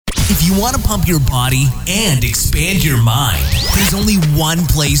If you want to pump your body and expand your mind, there's only one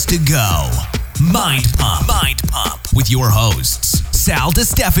place to go. Mind Pump. Mind Pump with your hosts, Sal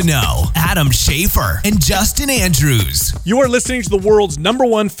DiStefano, Adam Schafer, and Justin Andrews. You are listening to the world's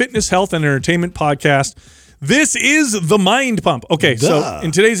 #1 fitness, health, and entertainment podcast. This is the Mind Pump. Okay, so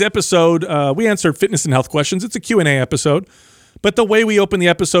in today's episode, we answered fitness and health questions. It's a Q&A episode. But the way we open the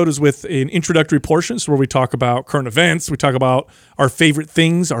episode is with an introductory portion, so where we talk about current events, we talk about our favorite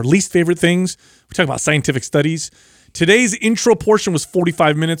things, our least favorite things, we talk about scientific studies. Today's intro portion was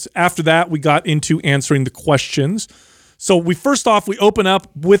 45 minutes. After that, we got into answering the questions. So we open up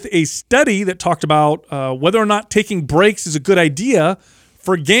with a study that talked about whether or not taking breaks is a good idea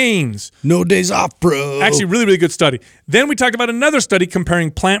for gains. No days off, bro. Actually, really, really good study. Then we talked about another study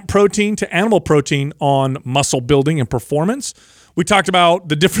comparing plant protein to animal protein on muscle building and performance. We talked about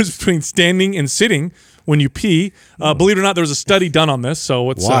the difference between standing and sitting when you pee. Believe it or not, there was a study done on this.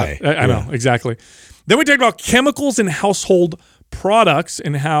 So it's why? I know, exactly. Then we talked about chemicals in household products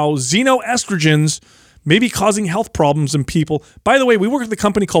and how xenoestrogens may be causing health problems in people. By the way, we work with a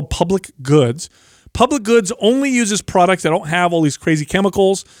company called Public Goods. Public Goods only uses products that don't have all these crazy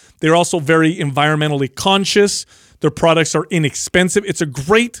chemicals. They're also very environmentally conscious. Their products are inexpensive. It's a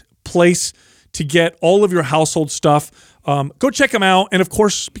great place to get all of your household stuff. Go check them out. And of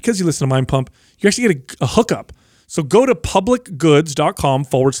course, because you listen to Mind Pump, you actually get a hookup. So go to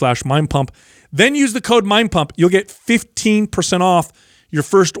publicgoods.com/Mind Pump. Then use the code Mind Pump. You'll get 15% off your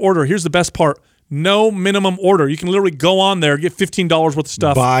first order. Here's the best part. No minimum order. You can literally go on there, get $15 worth of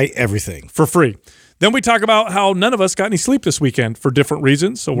stuff. Buy everything. For free. Then we talk about how none of us got any sleep this weekend for different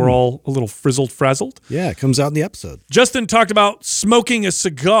reasons, so we're all a little frazzled. Yeah, it comes out in the episode. Justin talked about smoking a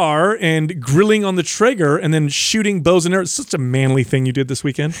cigar and grilling on the Traeger and then shooting bows and arrows. It's such a manly thing you did this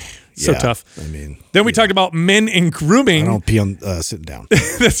weekend. So tough. I mean, then we talked about men and grooming. I don't pee on sitting down.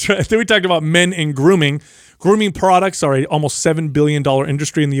 That's right. Then we talked about men and grooming. Grooming products are a almost $7 billion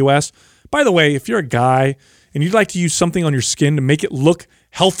industry in the U.S. By the way, if you're a guy and you'd like to use something on your skin to make it look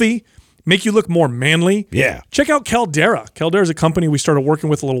healthy, make you look more manly, check out Caldera. Caldera is a company we started working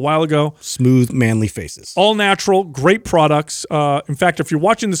with a little while ago. Smooth, manly faces. All natural, great products. In fact, if you're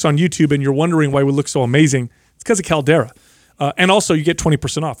watching this on YouTube and you're wondering why we look so amazing, it's because of Caldera. And also, you get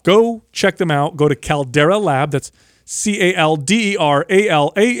 20% off. Go check them out. Go to Caldera Lab. That's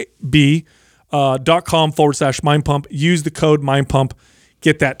CalderalAlab.com/Mind Pump. Use the code Mind Pump.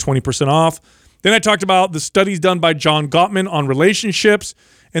 Get that 20% off. Then I talked about the studies done by John Gottman on relationships.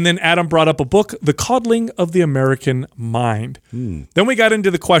 And then Adam brought up a book, The Coddling of the American Mind. Then we got into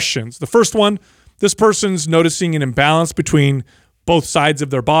the questions. The first one, this person's noticing an imbalance between both sides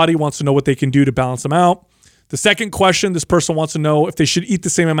of their body, wants to know what they can do to balance them out. The second question, this person wants to know if they should eat the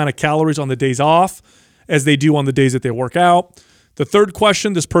same amount of calories on the days off as they do on the days that they work out. The third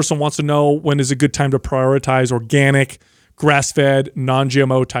question, this person wants to know when is a good time to prioritize organic, grass-fed,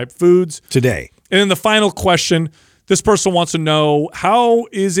 non-GMO type foods. Today. And then the final question, this person wants to know how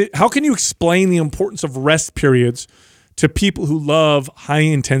can you explain the importance of rest periods to people who love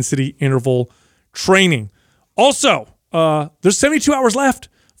high-intensity interval training? Also, there's 72 hours left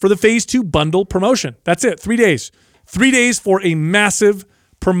for the Phase 2 bundle promotion. That's it, 3 days. 3 days for a massive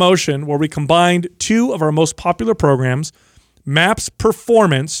promotion where we combined two of our most popular programs, MAPS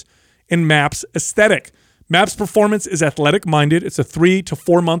Performance and MAPS Aesthetic. MAPS Performance is athletic-minded. It's a 3 to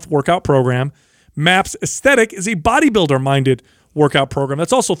 4 month workout program. MAPS Aesthetic is a bodybuilder-minded workout program.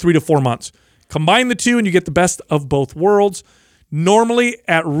 That's also 3 to 4 months. Combine the two and you get the best of both worlds. Normally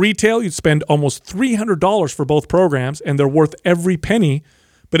at retail, you'd spend almost $300 for both programs, and they're worth every penny.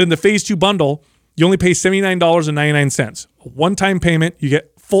 But in the Phase 2 bundle, you only pay $79.99. A one-time payment, you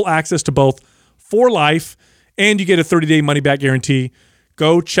get full access to both for life, and you get a 30-day money-back guarantee.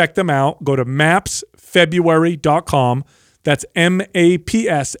 Go check them out. Go to mapsfebruary.com. That's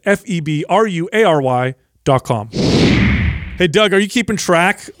MAPSFEBRUARY.com. Hey, Doug, are you keeping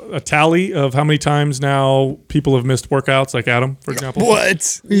track, a tally of how many times now people have missed workouts, like Adam, for example?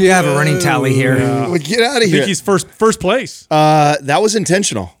 What? You have a running tally here. Well, get out of I here. think he's first place. That was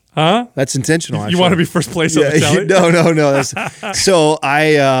intentional. Huh? That's intentional. You want to be first place on the tally? No. So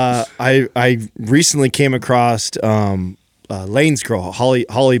I recently came across Lane's girl,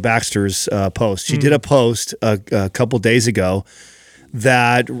 Holly Baxter's post. She did a post a couple days ago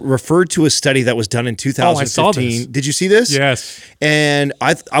that referred to a study that was done in 2015. I saw this. Did you see this? Yes. And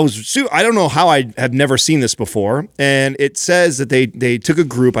I don't know how I have never seen this before. And it says that they took a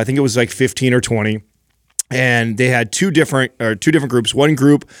group, I think it was like 15 or 20, and they had two different groups. One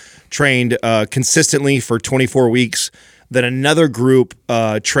group trained consistently for 24 weeks. Then another group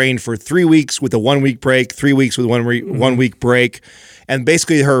trained for 3 weeks with a 1 week break, 3 weeks with one week break. And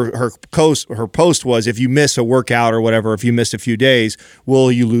basically her post was, if you miss a workout or whatever, if you missed a few days,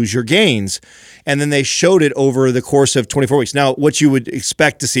 will you lose your gains? And then they showed it over the course of 24 weeks. Now, what you would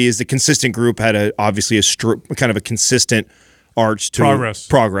expect to see is the consistent group had obviously kind of a consistent arch to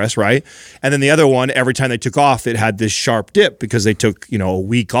progress, right? And then the other one, every time they took off, it had this sharp dip because they took, a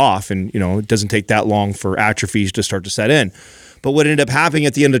week off, and it doesn't take that long for atrophies to start to set in. But what ended up happening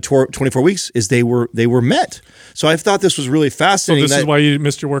at the end of 24 weeks is they were met. So I thought this was really fascinating. So this is why you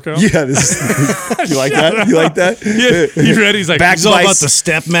missed your workout? Yeah. You like that? You like that? Yeah, you ready? He's like, it's all about the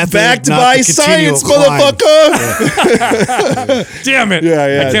step method. Backed by science, motherfucker. Damn it.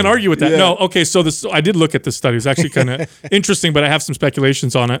 Yeah. I can't argue with that. Yeah. No, okay, so I did look at this study. It's actually kind of interesting, but I have some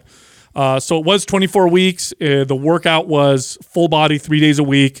speculations on it. So it was 24 weeks. The workout was full body, 3 days a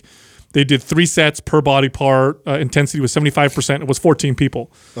week. They did 3 sets per body part. Intensity was 75%. It was 14 people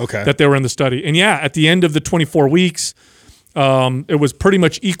that they were in the study. And yeah, at the end of the 24 weeks, it was pretty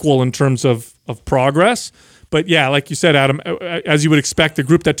much equal in terms of progress. But yeah, like you said, Adam, as you would expect, the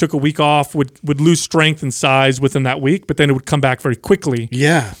group that took a week off would lose strength and size within that week, but then it would come back very quickly.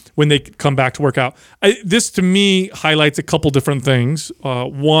 Yeah, when they come back to work out. This to me highlights a couple different things.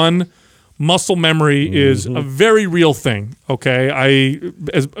 One, muscle memory is a very real thing. Okay,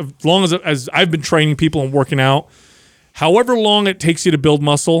 as long as I've been training people and working out, however long it takes you to build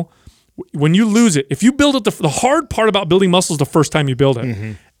muscle, when you lose it, if you build it, the hard part about building muscle is the first time you build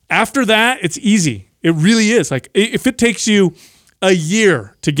it. After that, it's easy. It really is. Like if it takes you a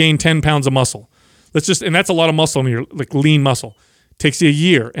year to gain 10 pounds of muscle, and that's a lot of muscle in your like lean muscle. It takes you a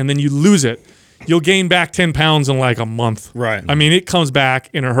year, and then you lose it. You'll gain back 10 pounds in like a month. Right. I mean, it comes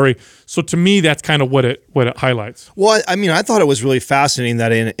back in a hurry. So to me, that's kind of what it highlights. Well, I mean, I thought it was really fascinating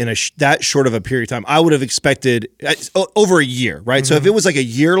that in that short of a period of time, I would have expected over a year, right? So if it was like a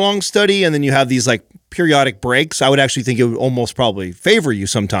year-long study and then you have these like periodic breaks, I would actually think it would almost probably favor you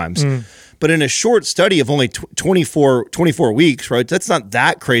sometimes. But in a short study of only 24 weeks, right? That's not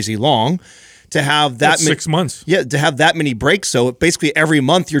that crazy long. To have that 6 months, to have that many breaks. So basically, every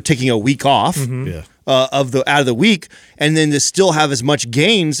month you're taking a week off out of the week, and then to still have as much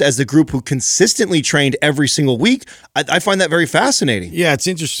gains as the group who consistently trained every single week. I find that very fascinating. Yeah, it's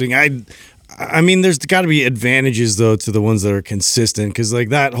interesting. I mean, there's got to be advantages though to the ones that are consistent, because like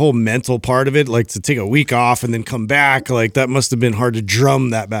that whole mental part of it, like to take a week off and then come back, like that must have been hard to drum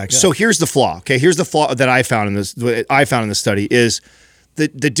that back. So here's the flaw. Okay, here's the flaw that I found in this. I found in this study is. The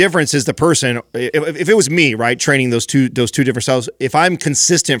difference is the person. If it was me, right, training those two different styles, if I'm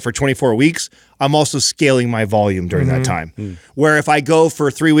consistent for 24 weeks, I'm also scaling my volume during that time. Where if I go for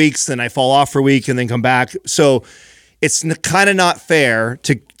 3 weeks, then I fall off for a week and then come back. So it's kind of not fair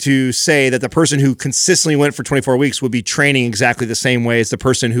to say that the person who consistently went for 24 weeks would be training exactly the same way as the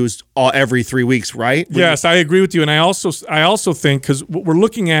person who's every 3 weeks, right? Yes, I agree with you, and I also think, because what we're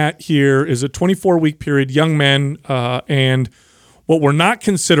looking at here is a 24-week period, young men, and what we're not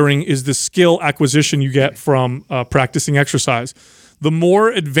considering is the skill acquisition you get from practicing exercise. The more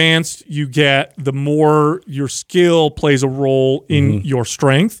advanced you get, the more your skill plays a role in your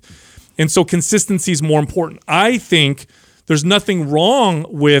strength. And so consistency is more important. I think there's nothing wrong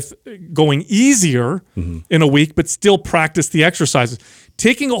with going easier in a week, but still practice the exercises.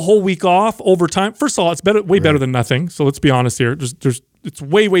 Taking a whole week off over time, first of all, it's way better than nothing. So let's be honest here. It's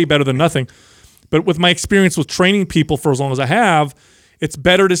way better than nothing. But with my experience with training people for as long as I have, it's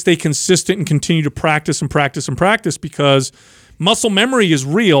better to stay consistent and continue to practice because muscle memory is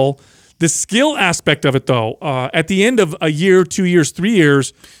real. The skill aspect of it, though, at the end of a year, 2 years, 3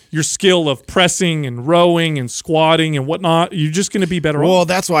 years, your skill of pressing and rowing and squatting and whatnot, you're just going to be better off. Well,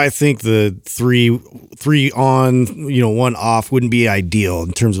 that's why I think the three on, one off wouldn't be ideal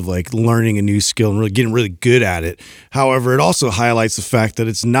in terms of like learning a new skill and really getting really good at it. However, it also highlights the fact that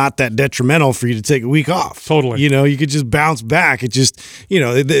it's not that detrimental for you to take a week off. Totally. You could just bounce back. It just,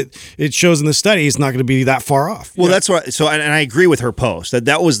 it shows in the study it's not going to be that far off. Well, that's why. So, and I agree with her post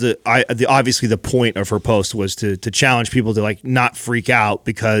that was obviously the point of her post was to challenge people to like not freak out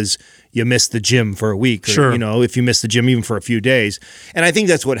because you missed the gym for a week, or, if you miss the gym even for a few days. And I think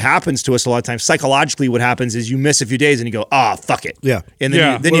that's what happens to us a lot of times. Psychologically, what happens is you miss a few days and you go, fuck it. Yeah. And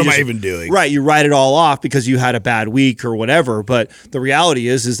then what am I even doing? Right. You write it all off because you had a bad week or whatever. But the reality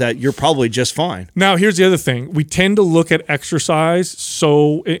is that you're probably just fine. Now, here's the other thing. We tend to look at exercise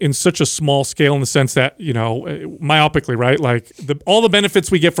in such a small scale in the sense that, myopically, right? Like all the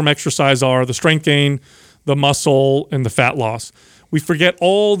benefits we get from exercise are the strength gain, the muscle, and the fat loss. We forget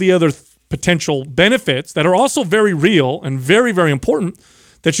all the other potential benefits that are also very real and very, very important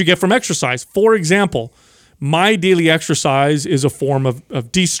that you get from exercise. For example, my daily exercise is a form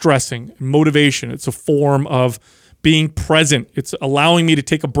of de-stressing, motivation. It's a form of being present. It's allowing me to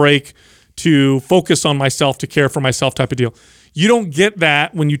take a break, to focus on myself, to care for myself type of deal. You don't get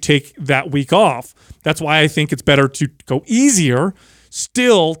that when you take that week off. That's why I think it's better to go easier,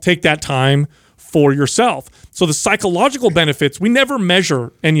 still take that time for yourself. So the psychological benefits, we never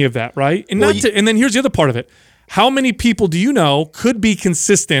measure any of that, right? And and then here's the other part of it. How many people do you know could be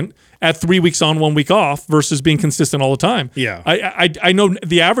consistent at 3 weeks on, 1 week off versus being consistent all the time? Yeah. I know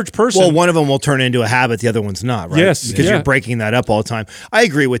the average person. Well, one of them will turn into a habit, the other one's not, right? Yes. Because you're breaking that up all the time. I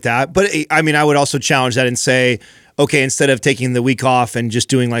agree with that. But I mean, I would also challenge that and say, okay, instead of taking the week off and just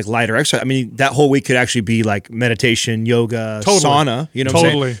doing like lighter exercise, I mean, that whole week could actually be like meditation, yoga, sauna, you know what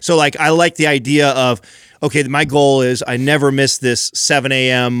I'm saying? So like, I like the idea of, okay, my goal is I never miss this 7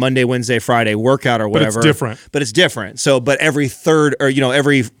 a.m. Monday, Wednesday, Friday workout or whatever. But it's different. So, but every third or,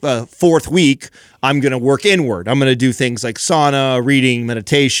 every fourth week, I'm going to work inward. I'm going to do things like sauna, reading,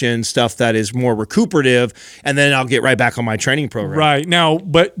 meditation, stuff that is more recuperative. And then I'll get right back on my training program. Right. Now,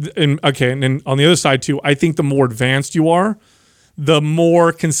 and then on the other side too, I think the more advanced you are, the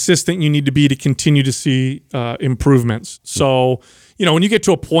more consistent you need to be to continue to see improvements. So, when you get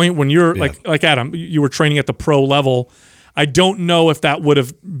to a point when you're like Adam, you were training at the pro level, I don't know if that would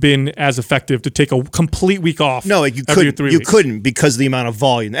have been as effective to take a complete week off. No, you couldn't because of the amount of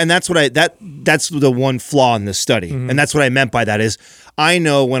volume. And that's what that's the one flaw in this study. Mm-hmm. And that's what I meant by that is I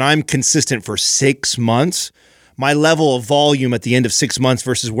know when I'm consistent for 6 months, my level of volume at the end of 6 months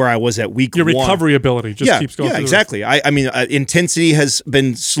versus where I was at week your 1. Your recovery ability just keeps going. Yeah, exactly. I mean, intensity has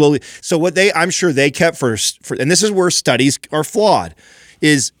been slowly. So what I'm sure they kept for, and this is where studies are flawed,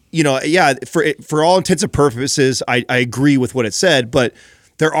 is, for all intents and purposes, I agree with what it said, but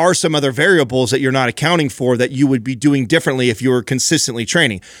there are some other variables that you're not accounting for that you would be doing differently if you were consistently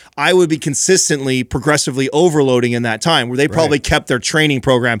training. I would be consistently, progressively overloading in that time where they probably kept their training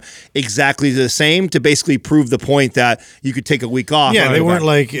program exactly the same to basically prove the point that you could take a week off. Yeah, they weren't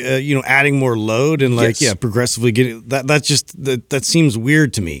like, adding more load and progressively getting that. That's just, that seems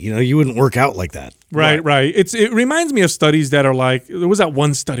weird to me. You wouldn't work out like that. Right. It reminds me of studies that are like, there was that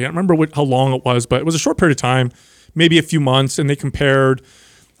one study, I don't remember how long it was, but it was a short period of time, maybe a few months, and they compared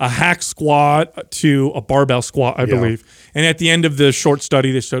a hack squat to a barbell squat, I believe. And at the end of the short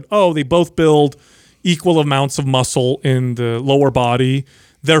study, they showed, they both build equal amounts of muscle in the lower body,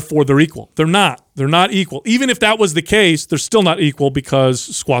 therefore they're equal. They're not. They're not equal. Even if that was the case, they're still not equal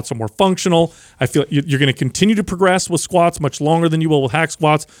because squats are more functional. I feel you're going to continue to progress with squats much longer than you will with hack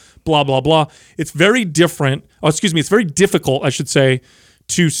squats, blah, blah, blah. It's very different. It's very difficult, I should say,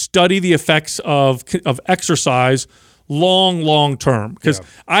 to study the effects of exercise long term, because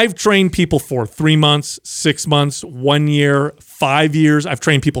I've trained people for 3 months, 6 months, 1 year, 5 years. I've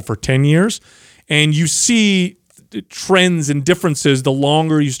trained people for 10 years, and you see trends and differences the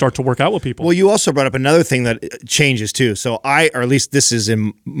longer you start to work out with people. Well, you also brought up another thing that changes too. So or at least this is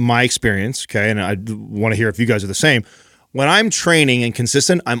in my experience, okay, and I want to hear if you guys are the same. When I'm training and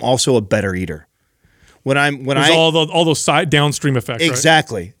consistent, I'm also a better eater. All those side downstream effects,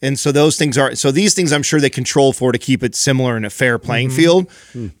 exactly, right? And so these things I'm sure they control for to keep it similar in a fair playing field.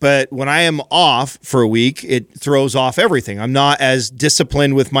 But when I am off for a week, it throws off everything. I'm not as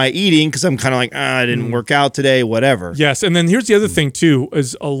disciplined with my eating because I'm kind of like, I didn't work out today, whatever. Yes, and then here's the other thing too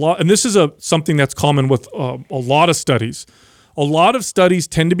is a lot, and this is something that's common with a lot of studies. A lot of studies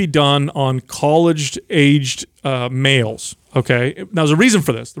tend to be done on college-aged males. Okay, now there's a reason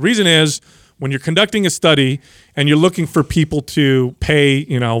for this. The reason is, when you're conducting a study and you're looking for people to pay,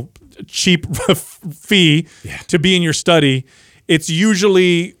 cheap fee to be in your study, it's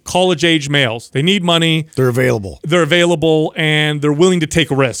usually college-age males. They need money. They're available, and they're willing to take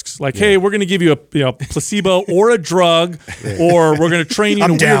risks. Like, hey, we're going to give you a placebo or a drug, or we're going to train you.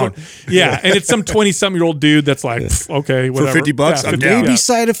 I'm down. And it's some 20-something-year-old dude that's like, okay, whatever. For $50, I'm down. Maybe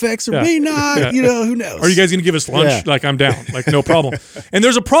side effects or may not. Who knows? Are you guys going to give us lunch? Yeah. Like, I'm down. Like, no problem. And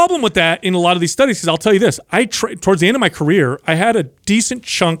there's a problem with that in a lot of these studies, because I'll tell you this. Towards the end of my career, I had a decent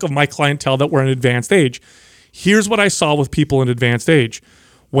chunk of my clientele that were in advanced age. Here's what I saw with people in advanced age.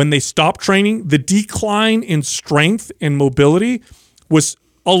 When they stopped training, the decline in strength and mobility was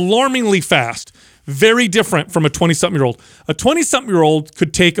alarmingly fast. Very different from a 20-something-year-old. A 20-something-year-old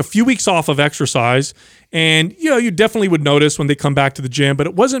could take a few weeks off of exercise, and you definitely would notice when they come back to the gym, but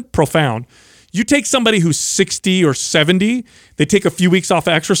it wasn't profound. You take somebody who's 60 or 70, they take a few weeks off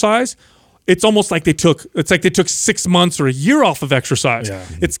of exercise, it's almost like they took 6 months or a year off of exercise. Yeah.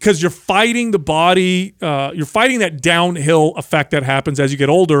 It's because you're fighting the body, you're fighting that downhill effect that happens as you get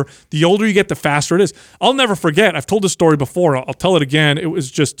older. The older you get, the faster it is. I'll never forget, I've told this story before, I'll tell it again. It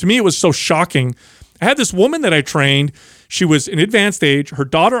was just, to me, it was so shocking. I had this woman that I trained. She was in advanced age. Her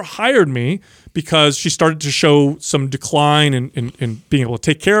daughter hired me because she started to show some decline in being able to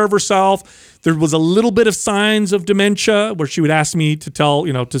take care of herself. There was a little bit of signs of dementia where she would ask me to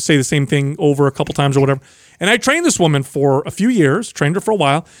to say the same thing over a couple times or whatever. And I trained this woman for a few years, trained her for a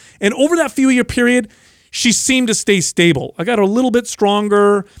while. And over that few year period, she seemed to stay stable. I got her a little bit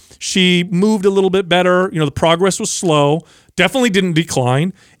stronger. She moved a little bit better. The progress was slow, definitely didn't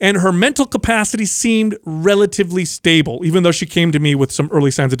decline. And her mental capacity seemed relatively stable, even though she came to me with some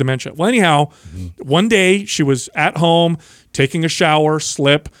early signs of dementia. Well, anyhow, one day she was at home taking a shower,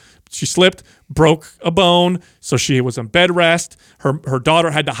 She slipped, broke a bone, so she was on bed rest. Her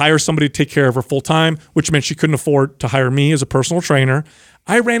daughter had to hire somebody to take care of her full time, which meant she couldn't afford to hire me as a personal trainer.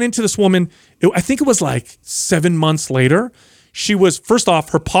 I ran into this woman, I think it was like 7 months later. She was, first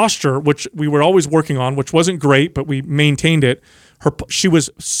off, her posture, which we were always working on, which wasn't great, but we maintained it. She was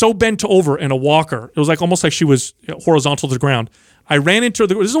so bent over in a walker. It was almost like she was horizontal to the ground. I ran into her.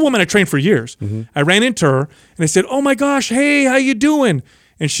 This is a woman I trained for years. Mm-hmm. I ran into her and I said, "Oh my gosh, hey, how you doing?"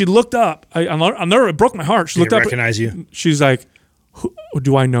 And she looked up. I'll never, it broke my heart. She looked up. Recognize you. She's like,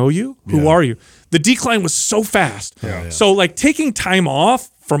 "Do I know you? Who are you?" The decline was so fast. Yeah. So taking time off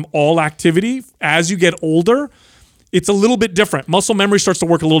from all activity as you get older, it's a little bit different. Muscle memory starts to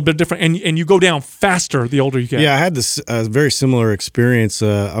work a little bit different, and you go down faster the older you get. Yeah, I had this very similar experience.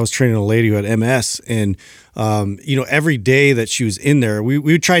 I was training a lady who had MS, and every day that she was in there, we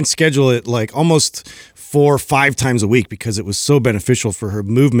would try and schedule it almost 4 or 5 times a week because it was so beneficial for her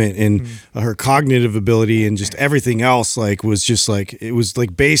movement and her cognitive ability and just everything else. Was just it was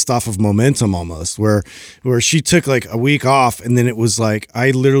based off of momentum almost, where she took a week off, and then it was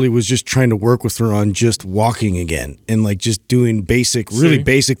I literally was just trying to work with her on just walking again and just doing really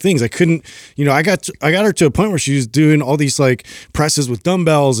basic things. I couldn't, I got her to a point where she was doing all these presses with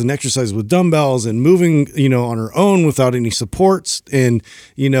dumbbells and exercises with dumbbells and moving, on her own without any supports, and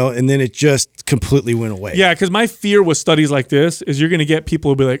and then it just completely went away. Yeah, because my fear with studies like this is you're going to get people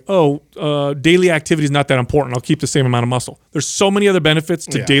who'll be like, daily activity is not that important. I'll keep the same amount of muscle. There's so many other benefits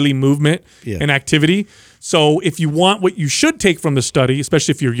to daily movement and activity. So if you want, what you should take from the study,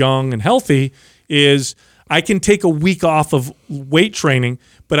 especially if you're young and healthy, is I can take a week off of weight training,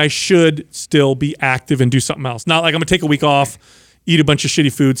 but I should still be active and do something else. Not I'm going to take a week off, eat a bunch of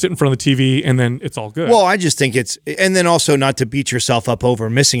shitty food, sit in front of the TV, and then it's all good. Well, I just think and then also not to beat yourself up over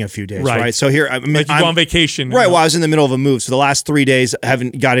missing a few days, right? So here, you go on vacation. Right, well, I was in the middle of a move, so the last 3 days I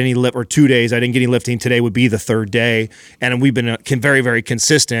haven't got any lift, or 2 days I didn't get any lifting. Today would be the 3rd day, and we've been very, very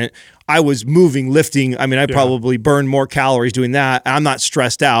consistent. I was moving, lifting. I mean, I probably burned more calories doing that. I'm not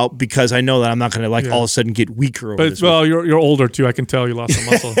stressed out because I know that I'm not going to all of a sudden get weaker over this. Well, you're older too. I can tell you lost some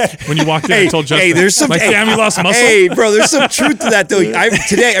muscle. When you walked in, I told Justin, there's some, damn, you lost muscle. Hey, bro, there's some truth to that though.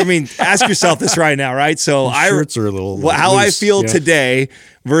 Today, ask yourself this right now, right? So shirts are a little how loose. I feel today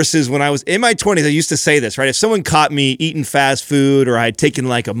versus when I was in my 20s. I used to say this, right? If someone caught me eating fast food, or I had taken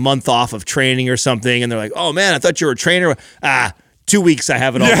a month off of training or something, and they're like, "Oh man, I thought you were a trainer." 2 weeks I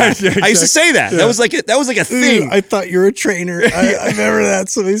have it all back. Exactly. I used to say that. That was like a thing. I thought you were a trainer. I remember that.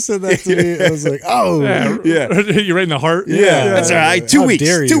 Somebody said that to me. I was like, "Oh, yeah." You're right in the heart. Yeah. That's all right. 2 weeks.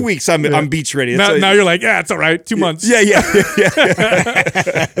 2 weeks. I'm beach ready. Now you're like, it's all right. 2 months. Yeah.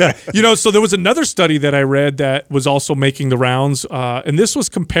 So there was another study that I read that was also making the rounds, and this was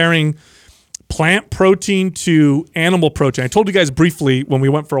comparing plant protein to animal protein. I told you guys briefly when we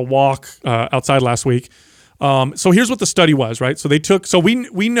went for a walk outside last week. So here's what the study was, right? So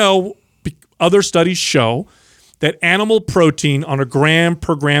we know other studies show that animal protein on a gram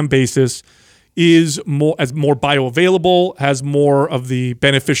per gram basis is more bioavailable, has more of the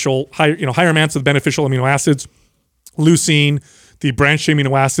beneficial higher amounts of the beneficial amino acids, leucine, the branched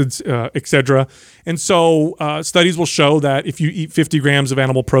amino acids, etc. And so studies will show that if you eat 50 grams of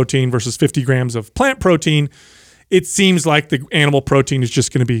animal protein versus 50 grams of plant protein, it seems like the animal protein is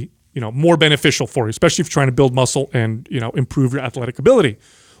just going to be more beneficial for you, especially if you're trying to build muscle and, improve your athletic ability.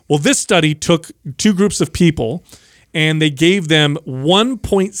 Well, this study took 2 groups of people and they gave them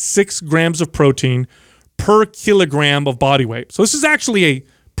 1.6 grams of protein per kilogram of body weight. So this is actually a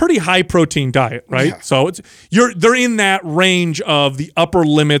pretty high protein diet, right? Yeah. So they're in that range of the upper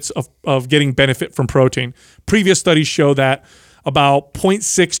limits of getting benefit from protein. Previous studies show that about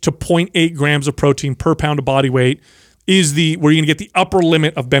 0.6 to 0.8 grams of protein per pound of body weight is where you're going to get the upper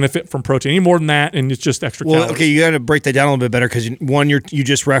limit of benefit from protein. Any more than that, and it's just extra calories. Okay, you got to break that down a little bit better because one you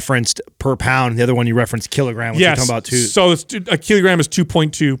just referenced per pound, the other one you referenced kilogram. Which yes, you're talking about too. So a kilogram is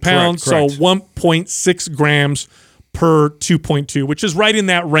 2.2 pounds. Correct. So 1.6 grams per 2.2, which is right in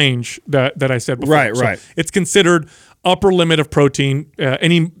that range that I said before. Right. So it's considered upper limit of protein.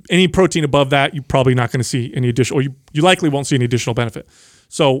 Any protein above that, you're probably not going to see any additional, or you likely won't see any additional benefit.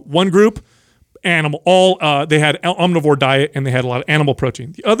 So one group, animal, they had omnivore diet and they had a lot of animal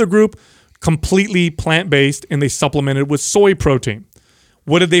protein. The other group, completely plant-based, and they supplemented with soy protein.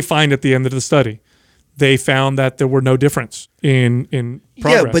 What did they find at the end of the study? They found that there were no difference in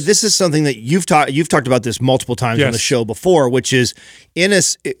progress. Yeah, but this is something that you've talked about this multiple times on the show before, which is in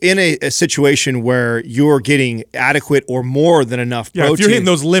a situation where you're getting adequate or more than enough protein. Yeah, if you're hitting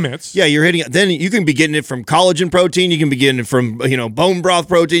those limits. Yeah, you're hitting. Then you can be getting it from collagen protein. You can be getting it from bone broth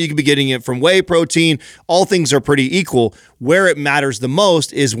protein. You can be getting it from whey protein. All things are pretty equal. Where it matters the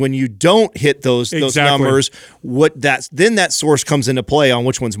most is when you don't hit those numbers. Then that source comes into play on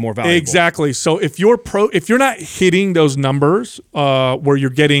which one's more valuable. Exactly. So if you're not hitting those numbers where you're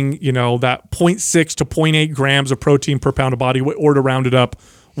getting that 0.6 to 0.8 grams of protein per pound of body weight, or to round it up,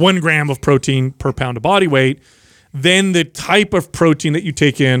 1 gram of protein per pound of body weight, then the type of protein that you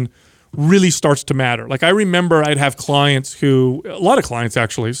take in really starts to matter. Like I remember I'd have clients a lot of clients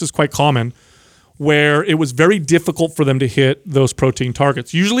actually, this is quite common, where it was very difficult for them to hit those protein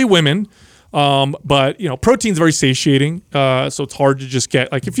targets. Usually women, but protein's very satiating, so it's hard to just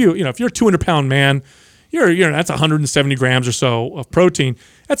get, like if you're a 200-pound man, that's 170 grams or so of protein.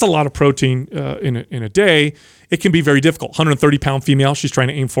 That's a lot of protein in a day. It can be very difficult. 130-pound female, she's trying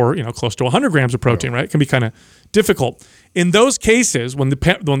to aim for close to 100 grams of protein, right? It can be kind of difficult. In those cases, when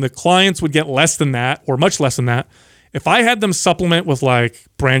the clients would get less than that or much less than that, if I had them supplement with like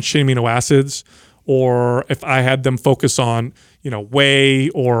branched chain amino acids, or if I had them focus on whey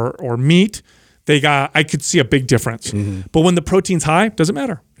or meat, I could see a big difference. Mm-hmm. But when the protein's high, it doesn't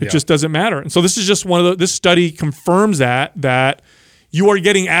matter. It just doesn't matter. And so this is just this study confirms that you are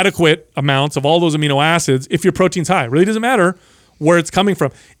getting adequate amounts of all those amino acids if your protein's high. It really doesn't matter where it's coming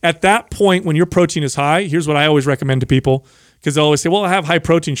from. At that point, when your protein is high, here's what I always recommend to people, because they'll always say, well, I have high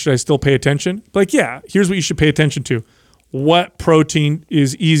protein. Should I still pay attention? Like, yeah, here's what you should pay attention to. What protein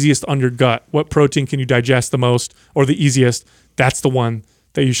is easiest on your gut? What protein can you digest the most or the easiest? That's the one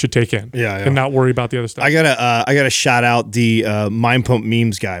that you should take in, and not worry about the other stuff. I gotta shout out the Mind Pump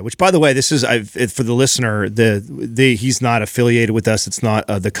Memes guy, which, by the way, this is for the listener. He's not affiliated with us. It's not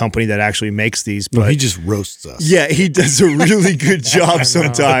the company that actually makes these. But he just roasts us. Yeah, he does a really good job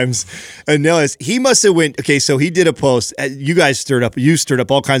sometimes. And he must have went. Okay, so he did a post. You guys stirred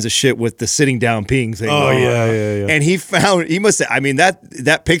up all kinds of shit with the sitting down peeing thing. Oh yeah. And he must have. I mean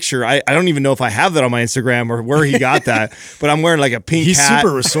that picture. I don't even know if I have that on my Instagram or where he got that. But I'm wearing like a pink hat.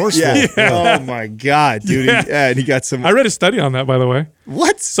 Super resourceful. Yeah. Oh my God, dude. And he got some. I read a study on that, by the way.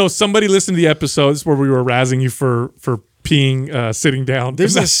 What? So somebody listened to the episodes where we were razzing you for peeing sitting down.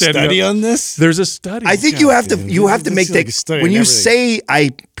 There's a study on this? There's a study. I think you have to make that when you say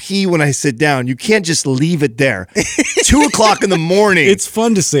I pee when I sit down, you can't just leave it there. 2:00 in the morning. It's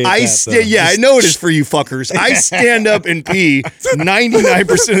fun to say that. I know it is for you fuckers. I stand up and pee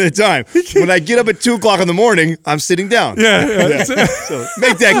 99% of the time. When I get up at 2:00 in the morning, I'm sitting down. Yeah. So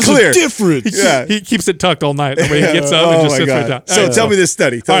make that clear. Different. He keeps it tucked all night. That way he gets up and just sits right down. So tell me this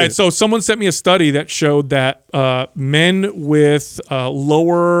study. All right. So someone sent me a study that showed that men with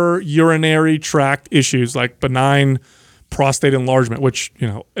lower urinary tract issues, like benign prostate enlargement, which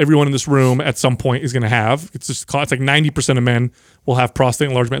everyone in this room at some point is going to have. It's like 90% of men will have prostate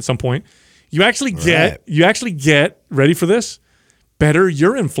enlargement at some point. You actually get ready for this, better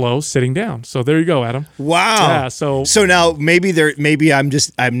urine flow sitting down. So there you go, Adam. Wow. Yeah. So now maybe I'm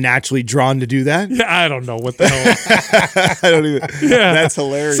naturally drawn to do that. Yeah, I don't know what the hell. I don't even. Yeah, that's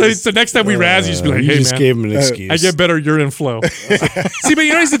hilarious. So next time we razz, you just be like, hey, just man, gave him an excuse. I get better urine flow. See, but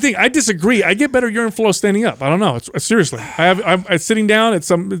here's the thing. I disagree. I get better urine flow standing up. I don't know. It's seriously. I'm sitting down. It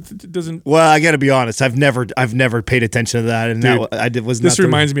doesn't. Well, I got to be honest. I've never paid attention to that, and This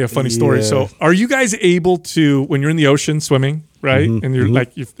reminds me of a funny story. Yeah. So, are you guys able to, when you're in the ocean swimming, right? Mm-hmm. And you're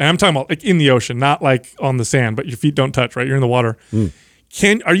like, and I'm talking about like in the ocean, not like on the sand, but your feet don't touch, right? You're in the water.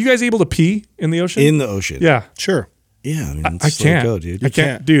 Are you guys able to pee in the ocean? In the ocean. Yeah. Sure. Yeah, I mean, I can't. Go, dude. I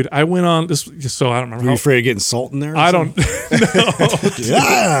can't. Dude, I went on this, so I don't remember. Are you afraid of getting salt in there? I don't know.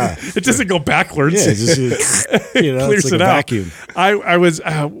 It doesn't go backwards. Yeah, it's clears like it a out. vacuum.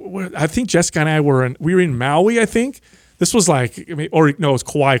 I think Jessica and I were in Maui, I think. This was it was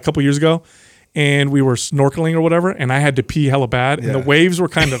Kauai a couple years ago. And we were snorkeling or whatever, and I had to pee hella bad, and the waves were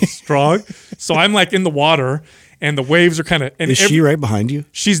kind of strong. So I'm like in the water, and the waves are kind of. Is she right behind you?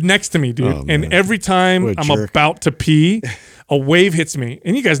 She's next to me, dude. Oh, and every time I'm about to pee, a wave hits me,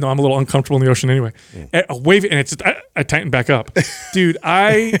 and you guys know I'm a little uncomfortable in the ocean anyway. A wave, and it's just, I tighten back up. Dude,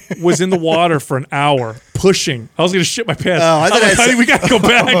 I was in the water for an hour pushing. I was going to shit my pants. Oh, I thought I'm like, honey, we got to go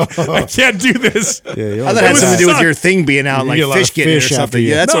back. I can't do this. Yeah, you I thought it had was something to do with sucked. your thing being out, You like get a lot fish of getting it or fish after something. you.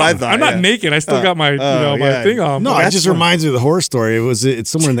 Yeah, that's No, what I thought. I'm not naked. I still got my, my thing on. No, But it that's just fine. reminds me of the horror story. It's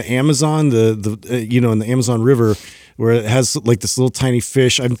somewhere in the Amazon, in the Amazon River, where it has like this little tiny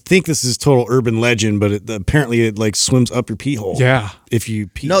fish. I think this is total urban legend, but apparently it like swims up your pee hole. Yeah. if you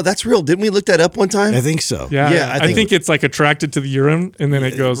pee. No, that's real. Didn't we look that up one time? I think so. Yeah, Yeah, I think it's like attracted to the urine, and then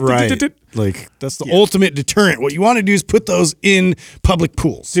it goes Right. "Dit-dit-dit-dit." Like that's the ultimate deterrent. What you want to do is put those in public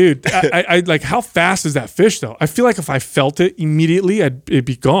pools. Dude, I like how fast is that fish though? I feel like if I felt it immediately, it'd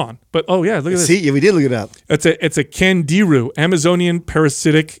be gone. But oh yeah, look at this. See, yeah, we did look it up. It's a candiru, Amazonian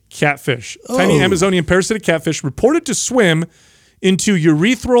parasitic catfish. Tiny Amazonian parasitic catfish reported to swim into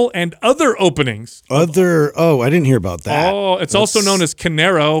urethral and other openings. I didn't hear about that. Oh, it's also known as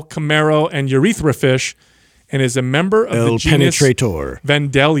Camaro, and urethra fish, and is a member of El the genus Penetrator.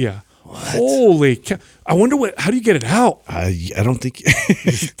 Vandalia. Holy cow. I wonder how do you get it out? I don't think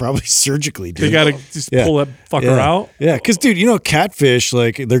probably surgically. Dude. They got to just pull that fucker yeah. out. Yeah, because dude, catfish,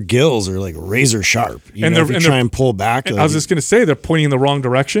 like their gills are like razor sharp. And if you try and pull back, I was just going to say they're pointing in the wrong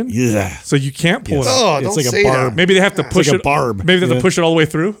direction. yeah, So you can't pull it out. Oh, it's don't like say a barb. that. Maybe they have to push like a it. barb. Maybe they have to Yeah. push it all the way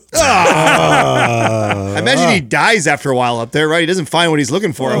through. I imagine he dies after a while up there, right? He doesn't find what he's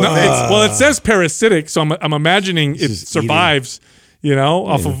looking for. No, it says parasitic, so I'm imagining it just survives,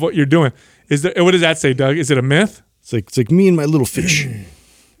 off of what you're doing. What does that say, Doug? Is it a myth? It's like me and my little fish.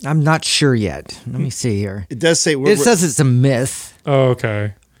 I'm not sure yet. Let me see here. It does say It says it's a myth, Oh,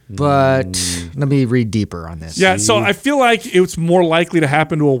 okay. but let me read deeper on this. Yeah, so I feel like it's more likely to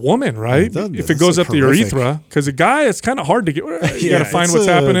happen to a woman, right? That- If it that's goes like up the horrific. urethra, because a guy, it's kind of hard to get. You got to find it's what's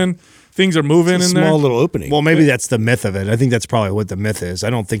a- happening. Things are moving A in small there. little opening. Well, maybe that's the myth of it. I think that's probably what the myth is. I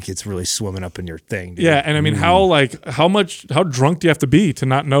don't think it's really swimming up in your thing. Dude. Yeah, and I mean, how drunk do you have to be to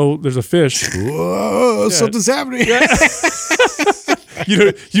not know there's a fish? Whoa, something's happening.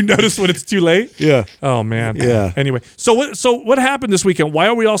 You notice when it's too late. Yeah. Oh man. Yeah. Anyway, so what happened this weekend? Why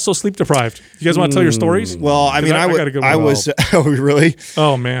are we all so sleep deprived? You guys want to tell your stories? Well, I mean, I got a good one. I was. Oh, really?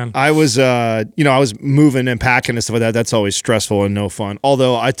 Oh man. I was, I was moving and packing and stuff like that. That's always stressful and no fun.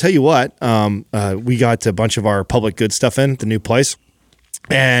 Although I tell you what, we got a bunch of our public goods stuff in the new place,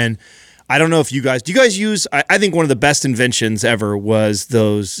 and I don't know if do you guys use? I think one of the best inventions ever was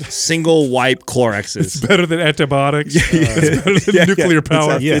those single wipe Clorexes. Better than antibiotics. It's better than nuclear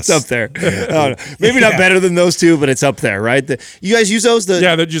power. Yes. It's up there. Maybe not better than those two, but it's up there, right? You guys use those?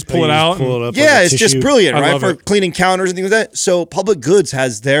 Yeah, they just pull it out. Pull it up. Yeah, like a it's just tissue. brilliant, I right? love For it. cleaning counters and things like that. So Public Goods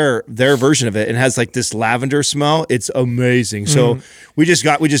has their version of it and has like this lavender smell. It's amazing. So we just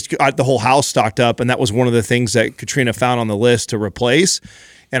got the whole house stocked up, and that was one of the things that Katrina found on the list to replace.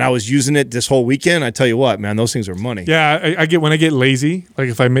 And I was using it this whole weekend. I tell you what, man, those things are money. Yeah, I get when I get lazy. Like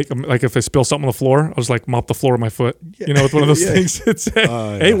if I spill something on the floor, I'll just like mop the floor with my foot. With one of those things. It's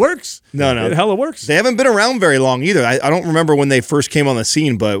hey, it works. No. It hella works. They haven't been around very long either. I don't remember when they first came on the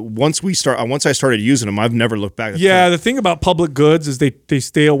scene, but once I started using them, I've never looked back. Yeah, the thing about public goods is they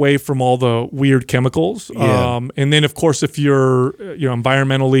stay away from all the weird chemicals. Yeah. And then of course if you're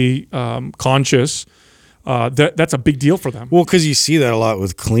environmentally conscious, that's a big deal for them. Well, because you see that a lot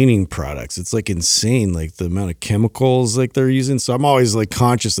with cleaning products. It's like insane, like the amount of chemicals like they're using. So I'm always like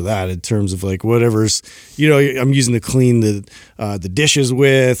conscious of that in terms of like whatever's, I'm using to clean the dishes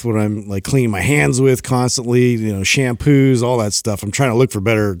with, what I'm like cleaning my hands with constantly, shampoos, all that stuff. I'm trying to look for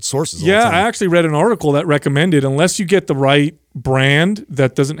better sources. all the Yeah, time. I actually read an article that recommended unless you get the right brand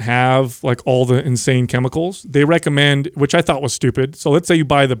that doesn't have like all the insane chemicals, they recommend, which I thought was stupid. So let's say you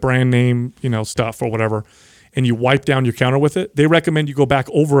buy the brand name, stuff or whatever, and you wipe down your counter with it. They recommend you go back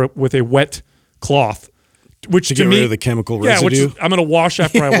over it with a wet cloth, which to to get me, rid of the chemical yeah, which residue. I'm going to wash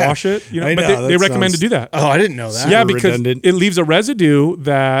after I wash it. I But know, they that recommend to sounds- do that. Oh, I didn't know that. Yeah, Super because redundant. it leaves a residue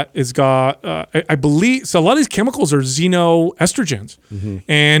that is got, I believe, so a lot of these chemicals are xenoestrogens.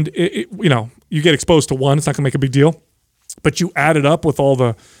 And, you get exposed to one, it's not going to make a big deal. But you add it up with all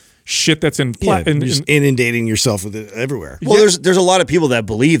the shit that's in You're just inundating yourself with it everywhere. Well, there's a lot of people that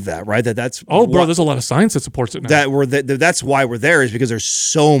believe that, right? That's there's a lot of science that supports it now. that's why we're there, is because there's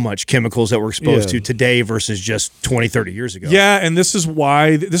so much chemicals that we're exposed Yeah. to today versus just 20, 30 years ago. Yeah, and this is why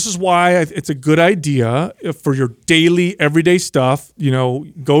it's a good idea for your daily, everyday stuff.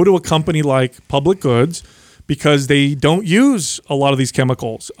 Go to a company like Public Goods because they don't use a lot of these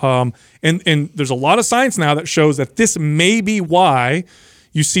chemicals. And there's a lot of science now that shows that this may be why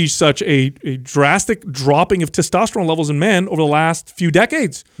you see such a drastic dropping of testosterone levels in men over the last few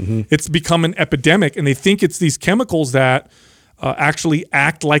decades. It's become an epidemic, and they think it's these chemicals that actually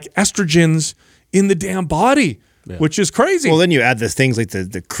act like estrogens in the damn body, which is crazy. Well, then you add the things like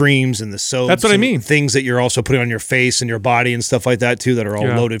the creams and the soaps. That's what I mean. Things that you're also putting on your face and your body and stuff like that too, that are all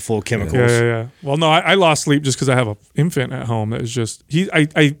loaded full of chemicals. Yeah. Well, no, I lost sleep just because I have an infant at home. That is just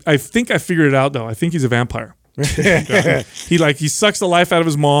I think I figured it out though. I think he's a vampire. He sucks the life out of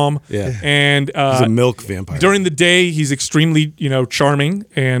his mom. Yeah. And He's a milk vampire. during the day, he's extremely charming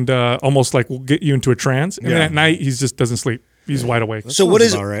and almost like will get you into a trance. And then at night, he just doesn't sleep. He's wide awake. So what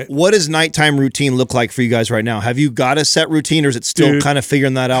does nighttime routine look like for you guys right now? Have you got a set routine, or is it still kind of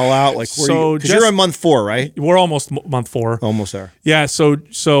figuring that all out? Like, because you're on month 4, right? We're almost month 4. Almost there. Yeah. So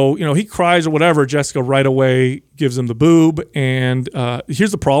he cries or whatever. Jessica right away gives him the boob, and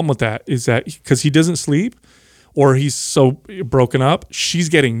here's the problem with that is that because he doesn't sleep, or he's so broken up, she's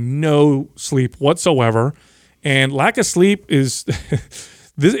getting no sleep whatsoever, and lack of sleep is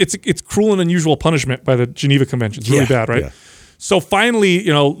it's cruel and unusual punishment by the Geneva Convention. It's really bad, right? Yeah. So finally,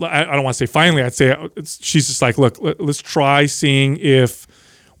 I don't want to say finally. I'd say she's just like, look, let's try seeing if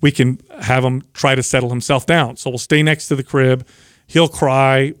we can have him try to settle himself down. So we'll stay next to the crib. He'll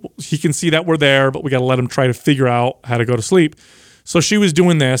cry. He can see that we're there, but we got to let him try to figure out how to go to sleep. So she was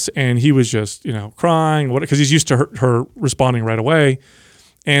doing this, and he was just, crying, because he's used to her responding right away.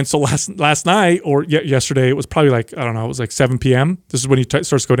 And so last night or yesterday, it was probably like, I don't know, it was like 7 p.m. This is when he starts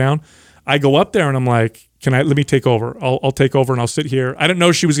to go down. I go up there and I'm like, let me take over. I'll take over and I'll sit here. I didn't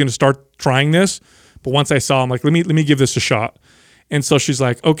know she was going to start trying this, but once I saw, I'm like, let me give this a shot. And so she's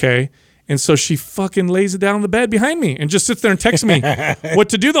like, okay. And so she fucking lays it down on the bed behind me and just sits there and texts me what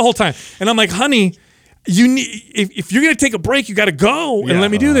to do the whole time. And I'm like, honey, you need, if you're going to take a break, you got to go and let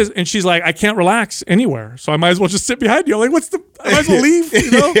me do this. And she's like, I can't relax anywhere. So I might as well just sit behind you. I'm like, I might as well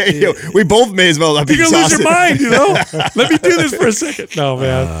leave, We both may as well not be You're going to lose your mind, Let me do this for a second. No,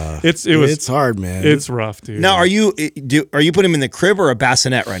 man. It's hard, man. It's rough, dude. Now, are you putting him in the crib or a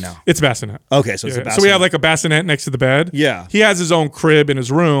bassinet right now? It's bassinet. Okay, so it's a bassinet. So we have like a bassinet next to the bed. Yeah. He has his own crib in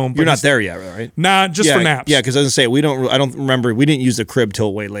his room. You're not there yet, right? Nah, just for naps. Yeah, because I was going to say, I don't remember, we didn't use the crib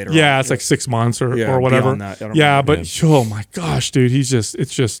till way later. Yeah, it's like 6 months or whatever. Yeah, but oh my gosh, dude,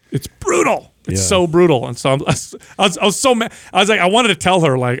 it's brutal. It's so brutal. And so I was so mad. I was like, I wanted to tell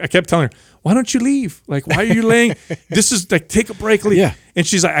her, like, I kept telling her, why don't you leave? Like, why are you laying? This is like, take a break, leave. Yeah. And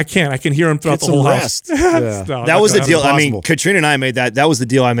she's like, I can't. I can hear him throughout the whole house. No, that was the deal. I mean, Katrina and I made that. That was the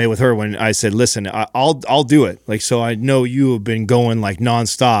deal I made with her when I said, listen, I'll do it. Like, so I know you have been going like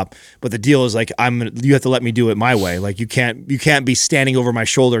nonstop, but the deal is like, you have to let me do it my way. Like, you can't be standing over my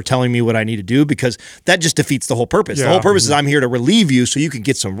shoulder telling me what I need to do, because that just defeats the whole purpose. Yeah. The whole purpose is I'm here to relieve you so you can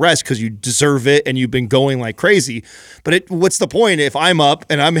get some rest because you deserve it and you've been going like crazy. But what's the point if I'm up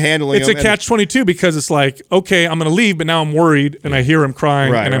and I'm handling It's a catch-22 because it's like, okay, I'm going to leave, but now I'm worried and I hear him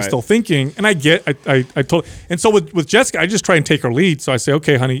crying and I'm still thinking. And I told, and so with Jessica, I just try and take her lead. So I say,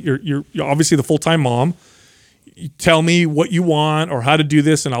 okay, honey, you're obviously the full-time mom. You tell me what you want or how to do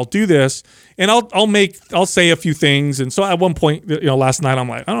this, and I'll do this. And I'll say a few things. And so at one point, last night I'm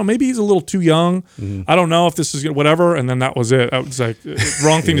like, I don't know, maybe he's a little too young. Mm-hmm. I don't know if this is whatever. And then that was it. I was like,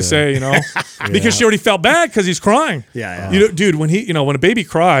 wrong thing to say, because she already felt bad because he's crying. Yeah. Dude, when when a baby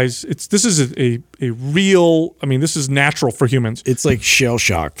cries, this is a real. I mean, this is natural for humans. It's like shell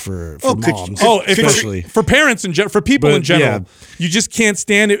shock for moms. Especially for parents and for people in general. Yeah. You just can't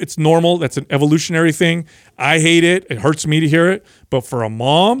stand it. It's normal. That's an evolutionary thing. I hate it. It hurts me to hear it. But for a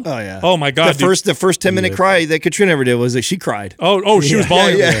mom, oh my God, the first 10-minute cry that Katrina ever did was that she cried. She was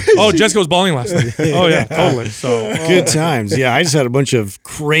bawling. Yeah. Oh, Jessica was bawling last night. Oh yeah, totally. So good times. Yeah, I just had a bunch of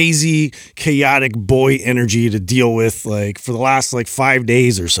crazy, chaotic boy energy to deal with, like for the last 5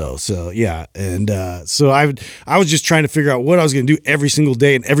 days or so. So yeah, and so I was just trying to figure out what I was going to do every single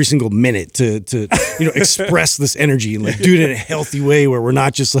day and every single minute to express this energy and do it in a healthy way where we're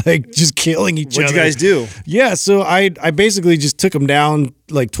not just killing each other. What'd you guys do? Yeah, so I basically just took him down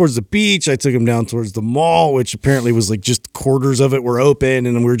towards the beach. I took him down towards the mall, which apparently was just quarters of it were open,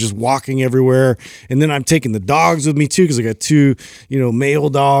 and we were just walking everywhere. And then I'm taking the dogs with me too, because I got two, male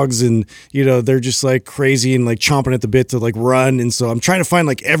dogs, and they're just crazy and chomping at the bit to run. And so I'm trying to find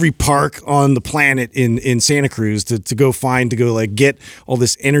every park on the planet in Santa Cruz to go get all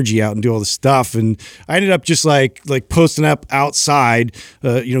this energy out and do all this stuff. And I ended up just posting up outside,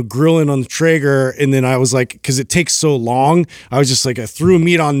 grilling on the Traeger. And then I was because it takes so long, I was just like, I threw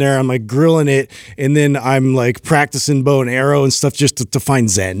meat on there. I'm like grilling it. And then I'm like practicing bow and arrow and stuff just to find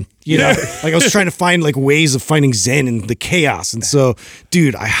Zen. You know, like I was trying to find like ways of finding Zen in the chaos. And so,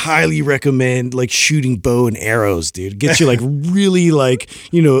 dude, I highly recommend like shooting bow and arrows, dude. It gets you like really like,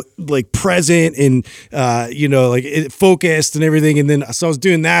 you know, like present and, you know, like focused and everything. And then, so I was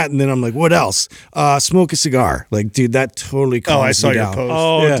doing that. And then I'm like, what else? Smoke a cigar. Like, dude, that totally calms I saw me your down. post.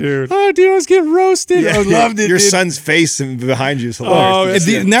 Oh, dude. Oh, dude, I was getting roasted. I loved it. Your dude. son's face and behind you is Oh, hilarious.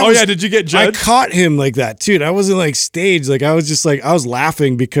 And that oh was- yeah, did you get I judged? caught him like that, dude. I wasn't like staged. Like I was just like I was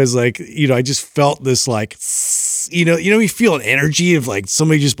laughing because like, you know, I just felt this like, you know, you feel an energy of like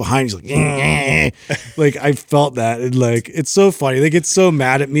somebody just behind you, like I felt that, and like it's so funny. They get so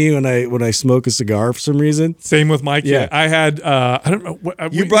mad at me when I smoke a cigar for some reason. Same with my kid. Yeah. I had I don't know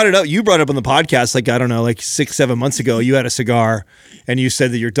what You brought it up. You brought it up on the podcast, like I don't know, like 6-7 months ago. You had a cigar, and you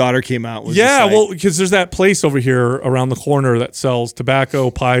said that your daughter came out. Was Yeah, just like, well, because there's that place over here around the corner that sells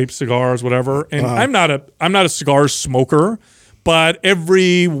tobacco, pipes, cigars, whatever. And I'm not a cigar smoker, but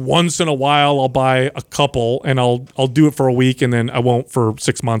every once in a while I'll buy a couple and I'll do it for a week and then I won't for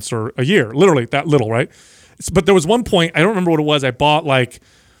 6 months or a year. Literally that little, right? But there was one point, I don't remember what it was. I bought like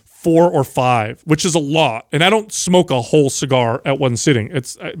 4 or 5, which is a lot. And I don't smoke a whole cigar at one sitting.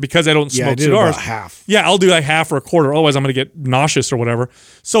 It's because I don't Yeah, I smoke did cigars. about half. Yeah, I'll do like half or a quarter. Otherwise, I'm going to get nauseous or whatever.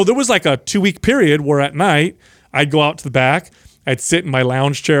 So there was like a 2-week period where at night I'd go out to the back, I'd sit in my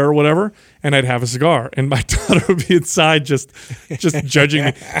lounge chair or whatever, and I'd have a cigar. And my daughter would be inside just judging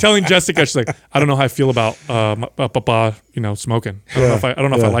me, telling Jessica, she's like, I don't know how I feel about Papa, you know, smoking. I don't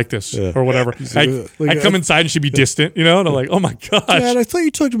know if I like this or whatever. I'd come inside and she'd be distant, you know, and I'm like, oh my gosh. Dad, I thought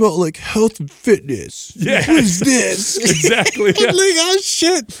you talked about like health and fitness. Yeah. What is this? Exactly. Yeah. I'm like, oh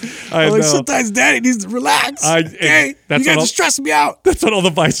shit. I I'm like, know. sometimes Daddy needs to relax. Okay, that's you guys what are stressing me out. That's when all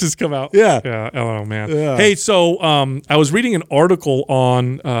the vices come out. Yeah. Yeah. Oh, man. Yeah. Hey, so I was reading an article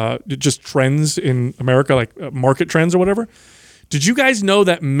on just trends in America, like market trends or whatever. Did you guys know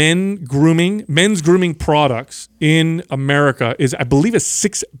that men's grooming products in America is, I believe, a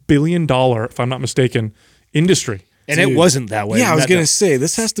 $6 billion, if I'm not mistaken, industry? and it wasn't that way. Yeah, I was That- going to say,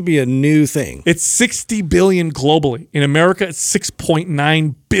 this has to be a new thing. It's 60 billion globally. In America, it's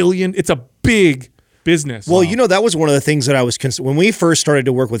 6.9 billion. It's a big business. Well, you know, that was one of the things that I was when we first started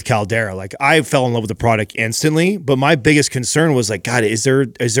to work with Caldera. Like, I fell in love with the product instantly, but my biggest concern was like, God, is there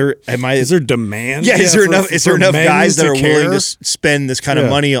Is there demand? Yeah, is there for- enough? Is for there enough men guys that are willing care? to spend this kind of Yeah.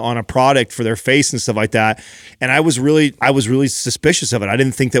 money on a product for their face and stuff like that? And I was really suspicious of it. I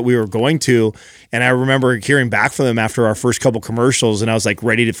didn't think that we were going to. And I remember hearing back from them after our first couple commercials, and I was like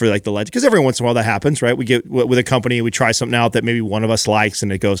ready for like the legend, because every once in a while that happens, right? We get with a company, we try something out that maybe one of us likes,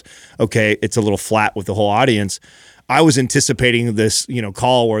 and it goes, okay, it's a little flat with the whole audience. I was anticipating this,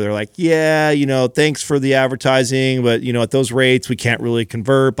 call where they're like, yeah, thanks for the advertising, but at those rates we can't really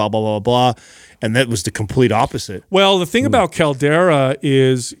convert, blah, blah, blah, blah. And that was the complete opposite. Well, the thing about Caldera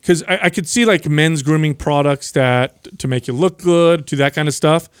is, because I could see like men's grooming products that to make you look good, do that kind of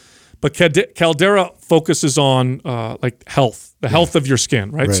stuff. But Caldera focuses on like health, the health of your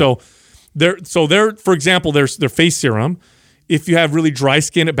skin, right? So they're for example, there's their face serum. If you have really dry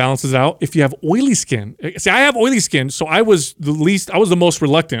skin, it balances out. If you have oily skin, see, I have oily skin, so I was the most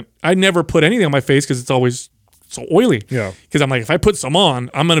reluctant. I never put anything on my face because it's always so oily. Yeah. Because I'm like, if I put some on,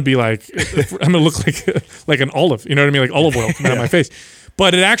 I'm gonna be like, I'm gonna look like an olive. You know what I mean? Like olive oil coming out of my face.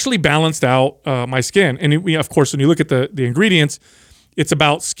 But it actually balanced out my skin. And of course, when you look at the ingredients, it's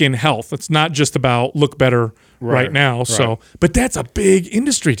about skin health. It's not just about look better right now. Right. So, but that's a big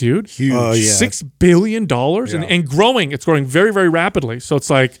industry, dude. Huge. $6 billion and growing. It's growing very, very rapidly. So it's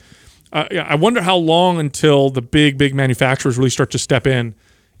like, I wonder how long until the big manufacturers really start to step in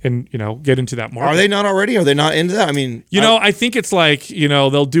and get into that market. Are they not already? Are they not into that? I mean, I think it's like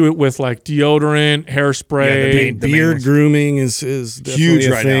they'll do it with like deodorant, hairspray. Beard grooming is definitely huge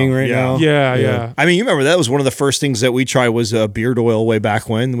a right thing now. right now. Yeah. I mean, you remember that was one of the first things that we tried was beard oil way back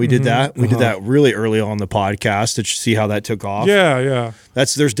when we did that. We did that really early on the podcast to see how that took off. Yeah.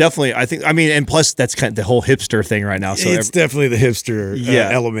 There's definitely, and plus that's kind of the whole hipster thing right now. So it's definitely the hipster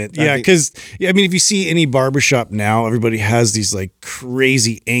element. I Yeah, think- because if you see any barbershop now, everybody has these like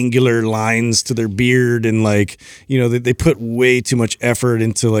crazy angular lines to their beard, and like they put way too much effort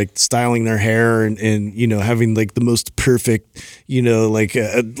into like styling their hair and having like the most perfect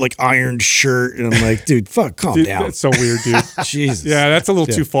like ironed shirt, and I'm like, dude, calm down. That's so weird, dude. Jesus. Yeah, that's a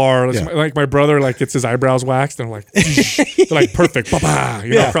little too far. Like my brother gets his eyebrows waxed, and I'm like, they're like perfect,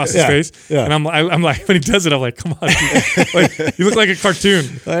 across his face. Yeah. And I'm like, when he does it, I'm like, come on, dude. Like, you look like a cartoon.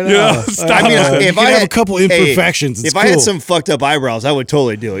 I know. Stop. I mean, if I have a couple imperfections, if I had some fucked up eyebrows, I would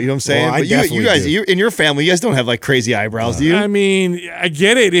totally do it. You know what I'm saying? Well, I but you definitely guys, do. in your family, you guys don't have like crazy eyebrows, do you? I mean, I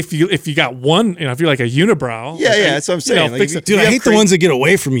get it if you got one, if you're like a unibrow. Yeah, like, that's what I'm saying. Like, fix if it. Dude, You I have hate the ones that get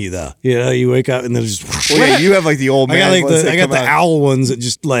away from you though. You wake up and then just. well, yeah, you have like the old I man. got like ones that I got come the out. owl ones that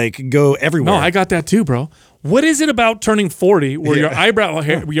just like go everywhere. No, I got that too, bro. What is it about turning 40 where your eyebrow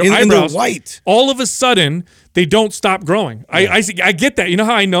hair, your And they're eyebrows white. all of a sudden they don't stop growing? I get that. You know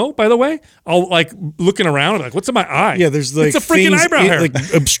how I know? By the way, I'll like looking around, I'm like, what's in my eye? Yeah, there's like it's a freaking things eyebrow hair.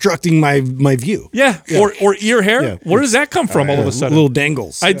 like obstructing my view. yeah. Or ear hair. Yeah. Where does that come from all of a sudden? Little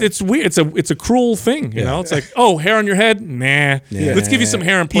dangles. It's weird. It's a cruel thing, you know. It's like, oh, hair on your head? Nah. Let's give you some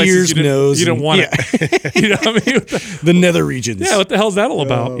hair in places Ears, you didn't, nose, you didn't and- want yeah. it. You know what I mean? The nether regions. Yeah, what the hell's that all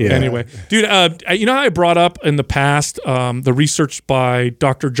about? yeah. Anyway, dude, you know how I brought up in the past the research by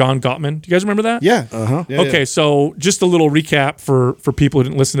Dr. John Gottman? Do you guys remember that? Yeah. Okay, so just a little recap for people who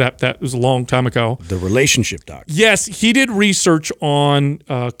didn't listen to that. That was a long time ago. The relationship doc. Yes, he did research on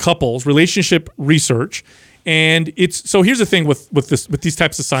couples, relationship research. And it's so here's the thing with these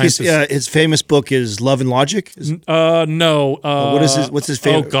types of sciences. His famous book is Love and Logic. No. What's his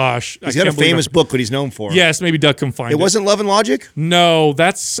favorite? Oh gosh, He's got a famous book, what he's known for. Yes, maybe Doug can find it. It wasn't Love and Logic? No,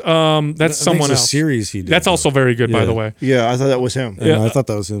 that's someone it's a else. series he did. That's also very good, by Yeah. the way. Yeah, I thought that was him. Yeah, I thought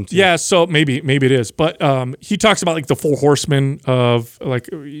that was him too. Yeah, so maybe it is, but he talks about like the 4 horsemen of like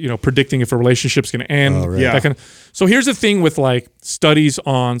predicting if a relationship's going to end. right. Yeah. That kind of. So here's the thing with like studies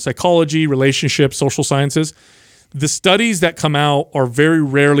on psychology, relationships, social sciences. The studies that come out are very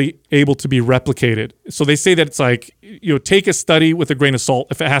rarely able to be replicated. So they say that it's like take a study with a grain of salt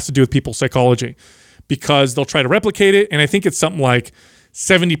if it has to do with people's psychology, because they'll try to replicate it, and I think it's something like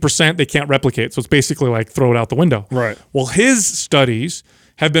 70% they can't replicate. So it's basically like throw it out the window. Right. Well, his studies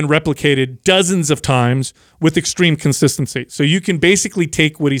have been replicated dozens of times with extreme consistency. So you can basically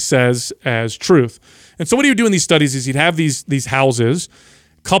take what he says as truth. And so what he would do in these studies is he'd have these houses.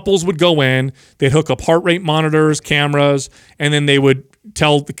 Couples would go in, they'd hook up heart rate monitors, cameras, and then they would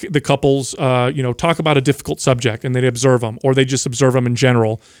tell the couples, talk about a difficult subject, and they'd observe them, or they just observe them in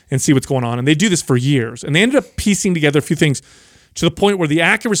general and see what's going on. And they do this for years. And they ended up piecing together a few things to the point where the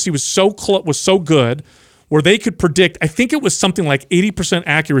accuracy was so good, where they could predict, I think it was something like 80%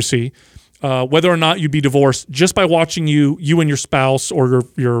 accuracy, whether or not you'd be divorced just by watching you and your spouse or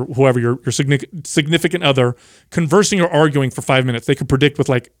your whoever your significant other conversing or arguing for 5 minutes. They could predict with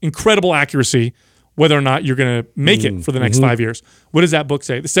like incredible accuracy whether or not you're going to make it for the next 5 years. What does that book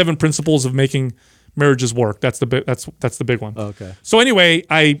say? The 7 Principles of Making Marriages Work. That's the big one. Okay. So anyway,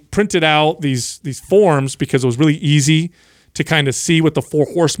 I printed out these forms because it was really easy to kind of see what the 4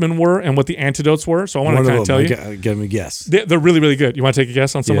 horsemen were and what the antidotes were. So I want to kind of tell you. Give me a guess. They're really, really good. You want to take a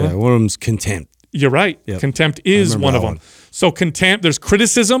guess on some of them? One of them's contempt. You're right. Yep. Contempt is remember one of that them. one. So contempt, there's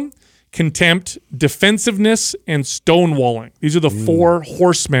criticism, contempt, defensiveness, and stonewalling. These are the 4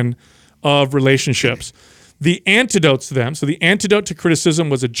 horsemen of relationships. The antidotes to them. So the antidote to criticism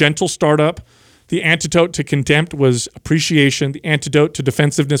was a gentle startup. The antidote to contempt was appreciation. The antidote to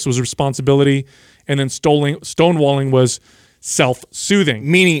defensiveness was responsibility. And then stonewalling was self-soothing.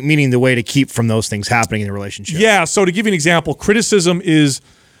 Meaning the way to keep from those things happening in the relationship. Yeah. So to give you an example, criticism is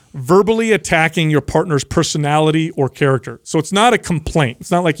verbally attacking your partner's personality or character. So it's not a complaint.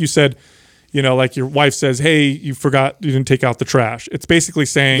 It's not like you said, like your wife says, hey, you didn't take out the trash. It's basically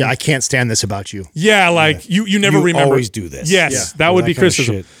saying, Yeah, I can't stand this about you. yeah, like you never You remember. always do this. Yes, Yeah. that would That be kind of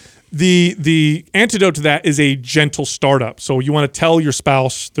criticism. shit. The antidote to that is a gentle startup. So you want to tell your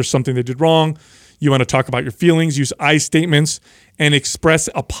spouse there's something they did wrong. You want to talk about your feelings, use I statements, and express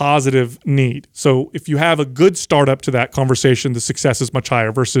a positive need. So if you have a good startup to that conversation, the success is much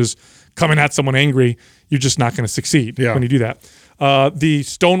higher versus coming at someone angry. You're just not going to succeed when you do that. The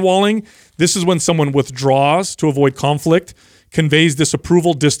stonewalling, this is when someone withdraws to avoid conflict, conveys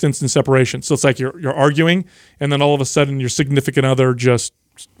disapproval, distance, and separation. So it's like you're arguing, and then all of a sudden your significant other just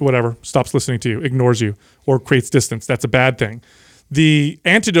stops listening to you, ignores you, or creates distance. That's a bad thing. The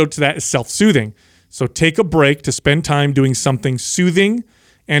antidote to that is self-soothing. So take a break to spend time doing something soothing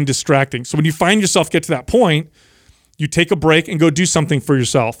and distracting. So when you find yourself get to that point, you take a break and go do something for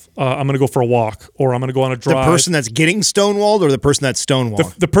yourself. I'm going to go for a walk, or I'm going to go on a drive. The person that's getting stonewalled or the person that's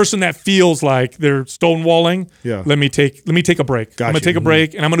stonewalled? The person that feels like they're stonewalling. Yeah. Let me take a break. I'm going to take a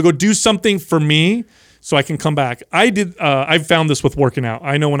break and I'm going to go do something for me so I can come back. I've found this with working out.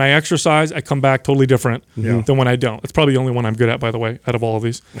 I know when I exercise, I come back totally different than when I don't. It's probably the only one I'm good at, by the way, out of all of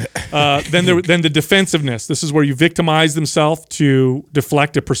these. Then the defensiveness. This is where you victimize themselves to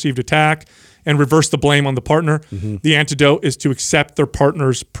deflect a perceived attack and reverse the blame on the partner. The antidote is to accept their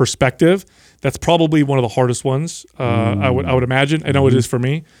partner's perspective. That's probably one of the hardest ones. I would imagine. I know it is for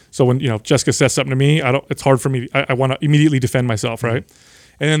me. So when Jessica says something to me, it's hard for me. I want to immediately defend myself, right?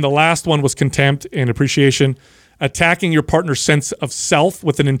 And then the last one was contempt and appreciation. Attacking your partner's sense of self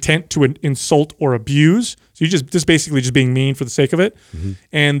with an intent to insult or abuse. So you just basically just being mean for the sake of it.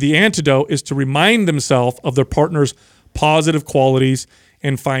 And the antidote is to remind themselves of their partner's positive qualities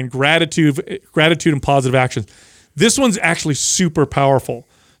and find gratitude and positive actions. This one's actually super powerful.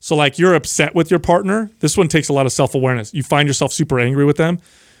 So like you're upset with your partner. This one takes a lot of self-awareness. You find yourself super angry with them.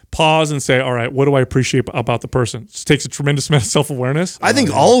 Pause and say, all right, what do I appreciate about the person? It just takes a tremendous amount of self-awareness. I think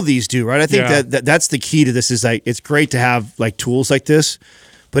all of these do, right? I think that's the key to this is like, it's great to have like tools like this,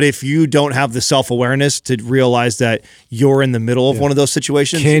 but if you don't have the self-awareness to realize that you're in the middle of one of those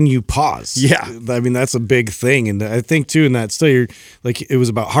situations. Can you pause? Yeah. I mean, that's a big thing. And I think too, in that study, like it was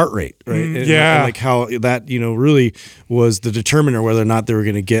about heart rate, right? And like how that, really was the determiner whether or not they were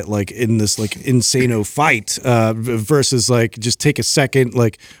going to get like in this like insano fight versus like just take a second,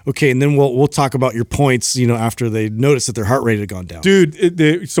 like, okay. And then we'll talk about your points, after they noticed that their heart rate had gone down.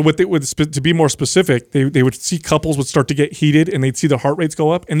 Dude, so what they would, to be more specific, they would see couples would start to get heated and they'd see the heart rates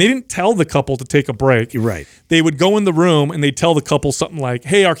go up. And they didn't tell the couple to take a break. Right. They would go in the room and they'd tell the couple something like,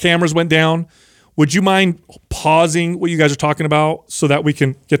 hey, our cameras went down. Would you mind pausing what you guys are talking about so that we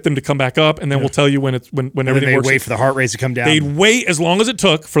can get them to come back up? And then we'll tell you when everything works. They wait for the heart rates to come down. They'd wait as long as it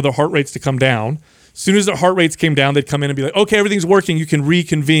took for the heart rates to come down. As soon as the heart rates came down, they'd come in and be like, okay, everything's working. You can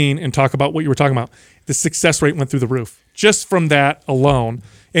reconvene and talk about what you were talking about. The success rate went through the roof just from that alone.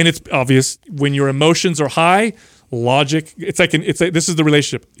 And it's obvious when your emotions are high, logic, it's like this is the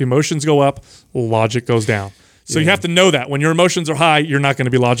relationship. Emotions go up, logic goes down. So you have to know that when your emotions are high, you're not going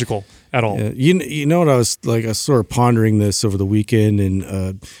to be logical at all. Yeah. You know what I was sort of pondering this over the weekend,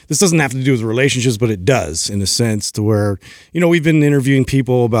 and this doesn't have to do with relationships, but it does in a sense to where, we've been interviewing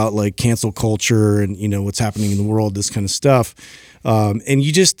people about like cancel culture and, what's happening in the world, this kind of stuff. And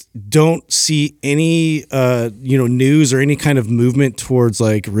you just don't see any, news or any kind of movement towards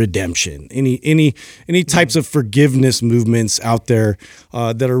like redemption, any types of forgiveness movements out there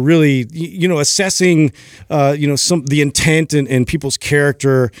that are really, assessing, the intent and people's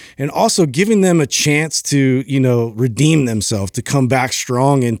character, and also giving them a chance to, redeem themselves, to come back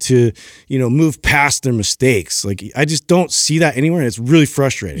strong and to, move past their mistakes. Like I just don't see that anywhere, and it's really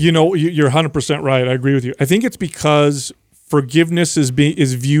frustrating. You're 100% right. I agree with you. I think it's because forgiveness is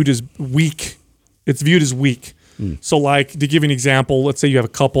viewed as weak. It's viewed as weak. So like to give you an example, let's say you have a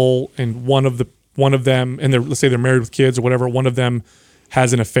couple and one of them, and let's say they're married with kids or whatever, one of them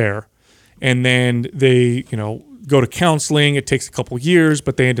has an affair. And then they, go to counseling. It takes a couple years,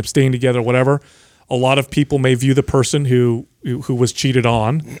 but they end up staying together or whatever. A lot of people may view the person who was cheated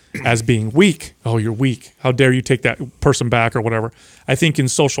on as being weak. Oh, you're weak. How dare you take that person back or whatever. I think in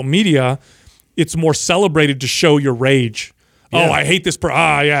social media, it's more celebrated to show your rage. Yeah. Oh, I hate this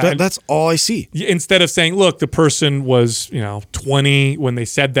person. That's all I see. Instead of saying, look, the person was, 20 when they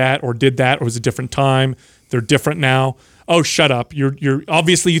said that or did that, or it was a different time. They're different now. Oh, shut up. You're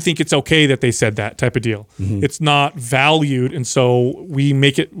obviously you think it's okay that they said that type of deal. Mm-hmm. It's not valued. And so we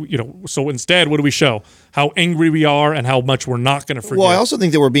make it, so instead, what do we show? How angry we are and how much we're not going to forgive. Well, I also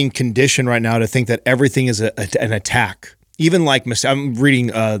think that we're being conditioned right now to think that everything is an attack. Even like I'm reading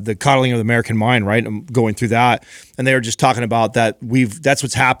The Coddling of the American Mind, right? I'm going through that, and they were just talking about that that's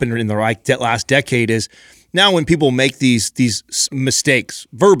what's happened in the last decade is now when people make these mistakes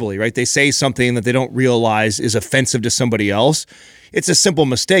verbally, right? They say something that they don't realize is offensive to somebody else. It's a simple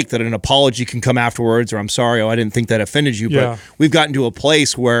mistake that an apology can come afterwards, or I'm sorry, I didn't think that offended you. Yeah. But we've gotten to a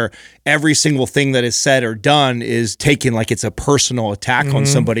place where every single thing that is said or done is taken like it's a personal attack on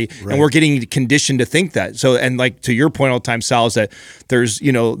somebody. Right. And we're getting conditioned to think that. So, and like to your point all the time, Sal, is that there's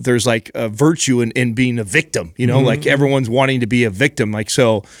like a virtue in being a victim, like everyone's wanting to be a victim. Like,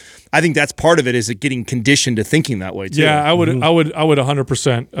 so I think that's part of it, is it getting conditioned to thinking that way too. Yeah, I would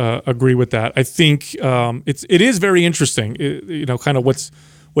 100% agree with that. I think it is very interesting, kind of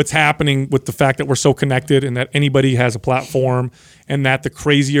what's happening with the fact that we're so connected and that anybody has a platform, and that the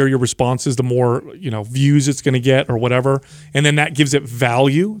crazier your response is, the more views it's going to get or whatever, and then that gives it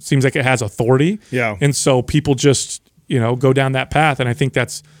value. It seems like it has authority. Yeah, and so people just go down that path, and I think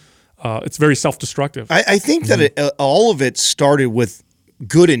that's it's very self-destructive. I think that all of it started with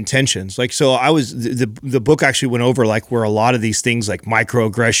good intentions. Like, so I was, the book actually went over like where a lot of these things like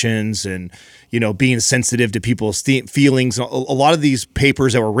microaggressions and, being sensitive to people's feelings, a lot of these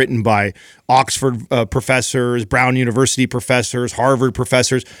papers that were written by Oxford professors, Brown University professors, Harvard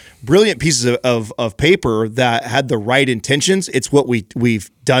professors, brilliant pieces of paper that had the right intentions. It's what we've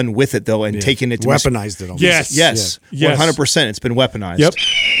done with it though, and taken it to weaponized it almost. Yes. 100%. It's been weaponized. Yep.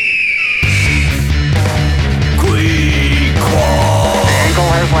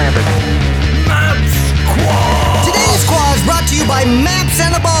 Today's Quad is brought to you you by MAPS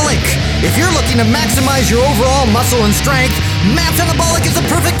Anabolic. If you're looking to maximize your overall muscle and strength, MAPS Anabolic is the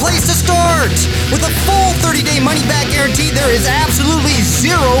perfect place to start. With a full 30-day money-back guarantee, there is absolutely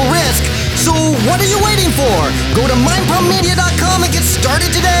zero risk. So what are you waiting for? Go to mindpumpmedia.com and get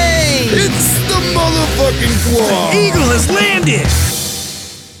started today. It's the motherfucking quad. Eagle has landed.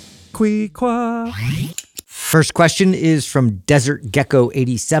 First question is from Desert Gecko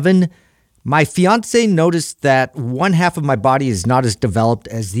 87. My fiance noticed that one half of my body is not as developed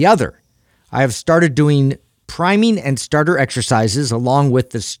as the other. I have started doing priming and starter exercises along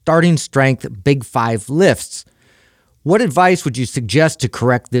with the starting strength Big 5 lifts. What advice would you suggest to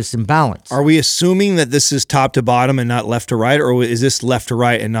correct this imbalance? Are we assuming that this is top to bottom and not left to right, or is this left to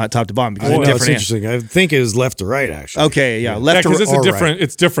right and not top to bottom? Because I they're know, it's different interesting. I think it was left to right, actually. Okay, yeah, Yeah, left because to it's right. different.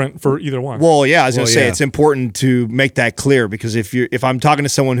 It's different for either one. Well, yeah, I was going to say yeah. it's important to make that clear, because if I'm talking to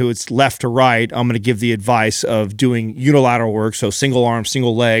someone who it's left to right, I'm going to give the advice of doing unilateral work, so single arm,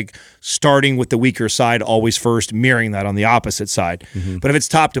 single leg, starting with the weaker side always first, mirroring that on the opposite side. But if it's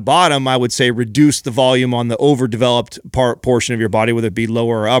top to bottom, I would say reduce the volume on the overdeveloped portion of your body, whether it be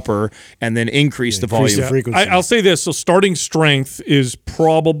lower or upper, and then increase the volume. the frequency. I'll say this. So starting strength is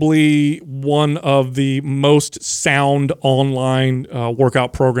probably one of the most sound online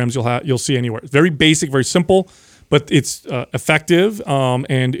workout programs you'll see anywhere. Very basic, very simple, but it's effective,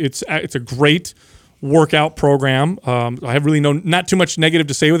 and it's a great workout program. I have really not too much negative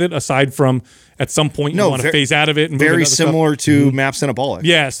to say with it, aside from at some point you want to phase out of it. And move very into other similar stuff. to MAPS Anabolic.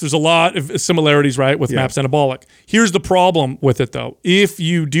 Yes, there's a lot of similarities, right, with MAPS Anabolic. Here's the problem with it, though. If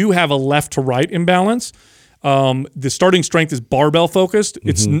you do have a left to right imbalance, the starting strength is barbell focused.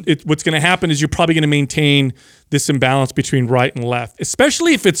 What's going to happen is you're probably going to maintain this imbalance between right and left,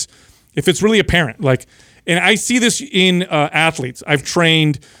 especially if it's really apparent. And I see this in athletes. I've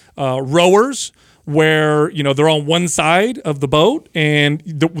trained rowers where they're on one side of the boat, and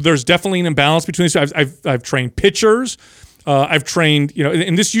there's definitely an imbalance between these. I've trained pitchers. I've trained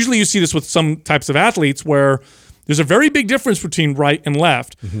and this usually you see this with some types of athletes where there's a very big difference between right and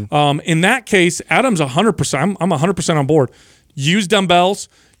left. In that case, Adam's 100%. I'm 100% on board. Use dumbbells,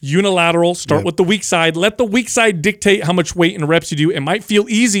 unilateral. Start with the weak side. Let the weak side dictate how much weight and reps you do. It might feel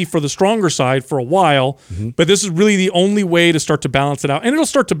easy for the stronger side for a while, but this is really the only way to start to balance it out, and it'll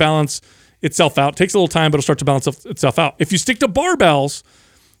start to balance itself out. It takes a little time, but it'll start to balance itself out. If you stick to barbells,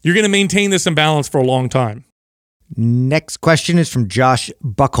 you're going to maintain this imbalance for a long time. Next question is from Josh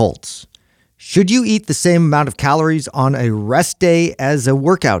Buckholtz. Should you eat the same amount of calories on a rest day as a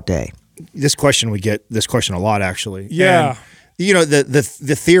workout day? We get this question a lot, actually. Yeah. And,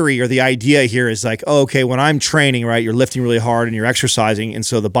 the theory or the idea here is like, oh, okay, when I'm training, right, you're lifting really hard and you're exercising, and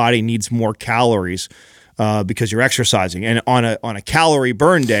so the body needs more calories because you're exercising. And on a calorie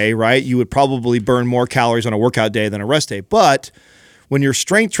burn day, right, you would probably burn more calories on a workout day than a rest day. But when you're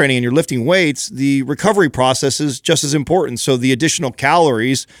strength training and you're lifting weights, the recovery process is just as important. So the additional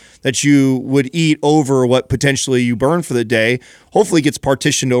calories that you would eat over what potentially you burn for the day hopefully gets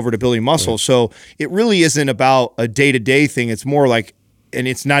partitioned over to building muscle. Right. So it really isn't about a day-to-day thing. It's more like, and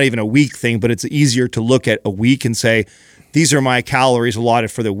it's not even a week thing, but it's easier to look at a week and say, these are my calories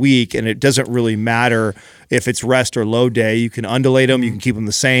allotted for the week, and it doesn't really matter if it's rest or low day. You can undulate them, you can keep them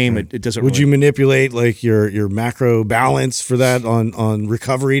the same. It doesn't. Would you manipulate like your macro balance for that on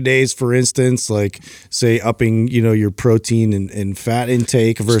recovery days, for instance, like say upping your protein and fat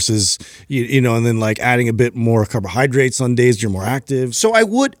intake versus and then like adding a bit more carbohydrates on days you're more active? So I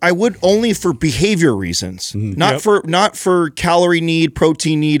would only for behavior reasons, not for calorie need,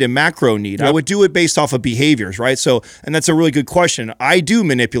 protein need, and macro need. I would do it based off of behaviors, right? So, and that's a really good question. I do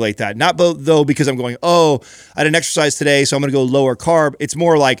manipulate that, not though because I'm going, oh, I didn't exercise today, so I'm going to go lower carb. It's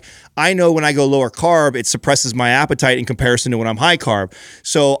more like I know when I go lower carb, it suppresses my appetite in comparison to when I'm high carb.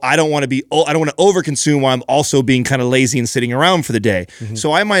 So I don't want to overconsume while I'm also being kind of lazy and sitting around for the day.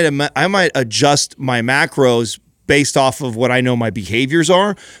 So I might adjust my macros based off of what I know my behaviors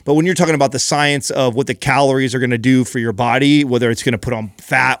are. But when you're talking about the science of what the calories are going to do for your body, whether it's going to put on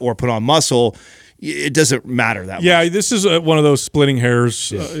fat or put on muscle, it doesn't matter that much. Yeah, this is one of those splitting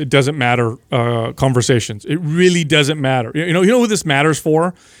hairs. It doesn't matter conversations. It really doesn't matter. You know who this matters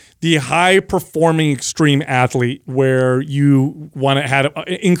for? The high-performing extreme athlete where you want to have an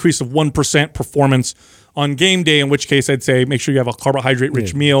increase of 1% performance on game day, in which case I'd say make sure you have a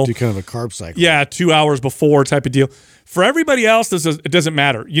carbohydrate-rich meal. Do kind of a carb cycle. Yeah, 2 hours before type of deal. For everybody else, it doesn't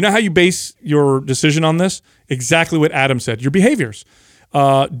matter. You know how you base your decision on this? Exactly what Adam said, your behaviors.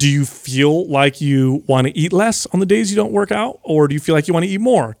 Do you feel like you want to eat less on the days you don't work out? Or do you feel like you want to eat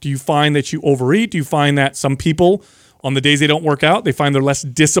more? Do you find that you overeat? Do you find that some people, on the days they don't work out, they find they're less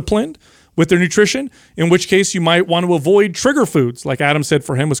disciplined? with their nutrition, in which case you might want to avoid trigger foods. Like Adam said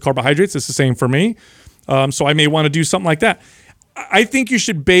for him was carbohydrates. It's the same for me. So I may want to do something like that. I think you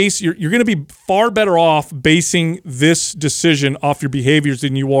should you're going to be far better off basing this decision off your behaviors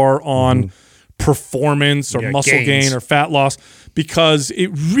than you are on performance or muscle gain or fat loss, because it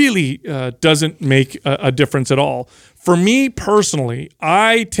really doesn't make a difference at all. For me personally,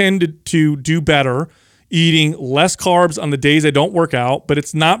 I tend to do better eating less carbs on the days I don't work out, but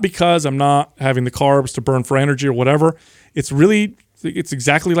it's not because I'm not having the carbs to burn for energy or whatever. It's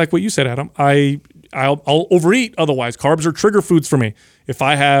exactly like what you said, Adam. I'll overeat otherwise. Carbs are trigger foods for me. If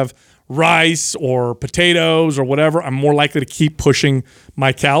I have rice or potatoes or whatever, I'm more likely to keep pushing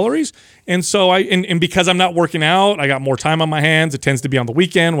my calories. And so and because I'm not working out, I got more time on my hands. It tends to be on the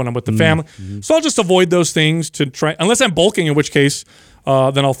weekend when I'm with the family. So I'll just avoid those things to try, unless I'm bulking, in which case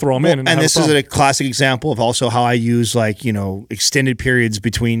then I'll throw them in. And this is a classic example of also how I use extended periods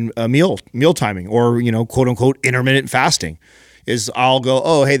between meal timing, or quote unquote intermittent fasting. Is I'll go,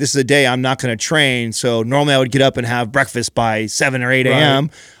 oh, hey, this is a day I'm not going to train. So normally I would get up and have breakfast by 7 or 8 a.m.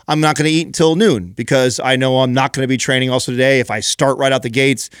 Right. I'm not going to eat until noon because I know I'm not going to be training also today. If I start right out the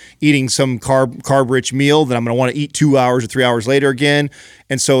gates eating some carb-rich meal, then I'm going to want to eat 2 hours or 3 hours later again.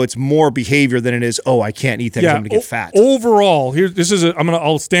 And so it's more behavior than it is, oh, I can't eat that because I'm going to get fat. Overall,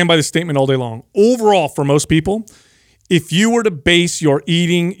 I'll stand by this statement all day long. Overall, for most people, if you were to base your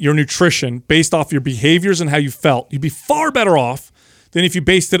eating, your nutrition based off your behaviors and how you felt, you'd be far better off than if you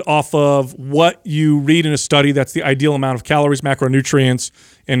based it off of what you read in a study that's the ideal amount of calories, macronutrients,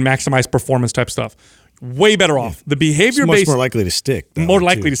 and maximized performance type stuff. Way better off. The behavior based, much more likely to stick. More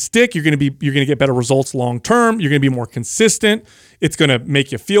likely to stick. You're going to get better results long term. You're going to be more consistent. It's going to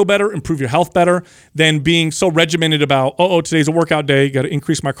make you feel better, improve your health better than being so regimented about, today's a workout day. Got to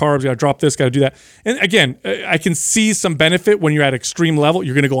increase my carbs. Got to drop this. Got to do that. And again, I can see some benefit when you're at extreme level.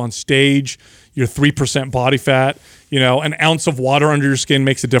 You're going to go on stage. You're 3% body fat. An ounce of water under your skin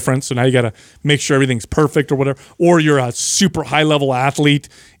makes a difference. So now you got to make sure everything's perfect or whatever. Or you're a super high level athlete,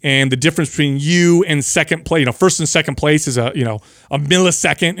 and the difference between you and second place, first and second place is a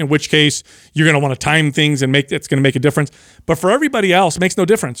millisecond, in which case you're going to want to time things and it's going to make a difference. But for everybody else, it makes no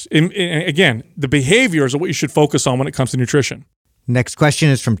difference. Again, the behaviors are what you should focus on when it comes to nutrition. Next question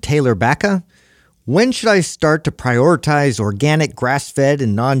is from Taylor Bacca. When should I start to prioritize organic, grass-fed,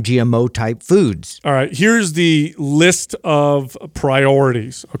 and non-GMO type foods? All right, here's the list of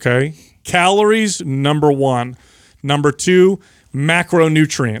priorities, okay? Calories, number 1. Number 2,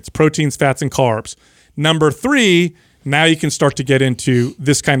 macronutrients, proteins, fats, and carbs. Number 3, now you can start to get into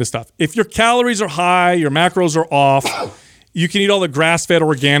this kind of stuff. If your calories are high, your macros are off, you can eat all the grass-fed,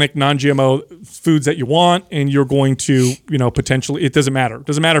 organic, non-GMO foods that you want, and you're going to, potentially, it doesn't matter. It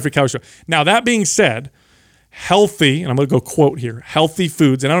doesn't matter if your calories are. Now, that being said, healthy, and I'm going to go quote here, healthy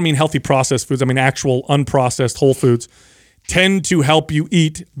foods, and I don't mean healthy processed foods, I mean actual unprocessed whole foods, tend to help you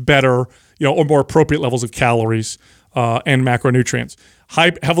eat better, or more appropriate levels of calories and macronutrients.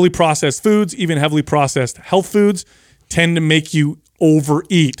 Heavily processed foods, even heavily processed health foods, tend to make you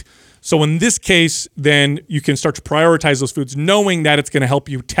overeat. So in this case, then you can start to prioritize those foods, knowing that it's going to help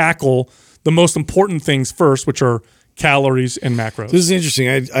you tackle the most important things first, which are calories and macros. This is interesting.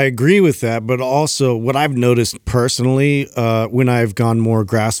 I agree with that, but also what I've noticed personally when I've gone more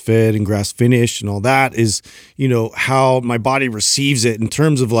grass-fed and grass-finished and all that is, how my body receives it in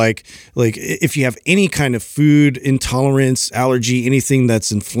terms of like if you have any kind of food intolerance, allergy, anything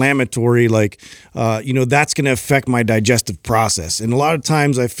that's inflammatory, that's going to affect my digestive process. And a lot of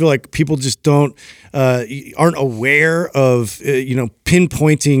times I feel like people just aren't aware of,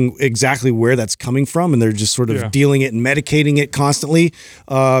 pinpointing exactly where that's coming from, and they're just sort of dealing it and medicating it constantly.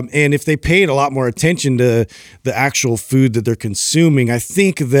 And if they paid a lot more attention to the actual food that they're consuming, I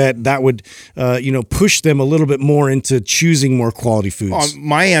think that would, push them a little bit more into choosing more quality foods.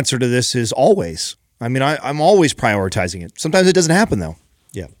 My answer to this is always. I mean, I'm always prioritizing it. Sometimes it doesn't happen though.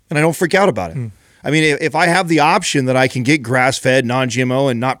 Yeah. And I don't freak out about it. I mean, if I have the option that I can get grass-fed, non-GMO,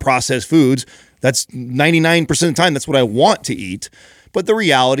 and not processed foods, that's 99% of the time, that's what I want to eat. But the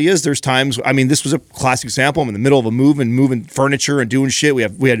reality is there's times, this was a classic example. I'm in the middle of a move and moving furniture and doing shit.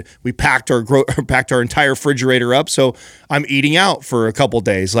 We packed our entire refrigerator up. So I'm eating out for a couple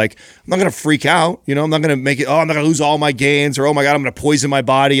days. Like, I'm not going to freak out. I'm not going to make it, I'm not going to lose all my gains, or, oh my God, I'm going to poison my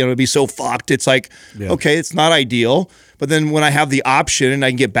body. I'm going to be so fucked. It's like, okay, it's not ideal. But then when I have the option and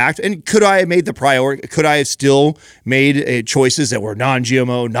I can get back to, and could I have made the priority? Could I have still made choices that were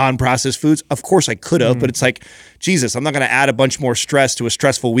non-GMO, non-processed foods? Of course I could have, but it's like, Jesus, I'm not going to add a bunch more stress to a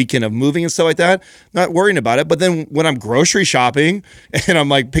stressful weekend of moving and stuff like that. Not worrying about it. But then when I'm grocery shopping and I'm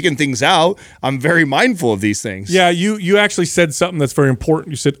like picking things out, I'm very mindful of these things. Yeah, you actually said something that's very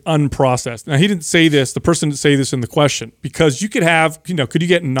important. You said unprocessed. Now, he didn't say this. The person didn't say this in the question, because you could have, could you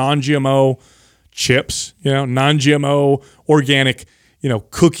get non-GMO chips, non-GMO organic,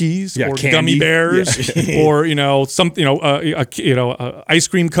 cookies or candy. gummy bears or, ice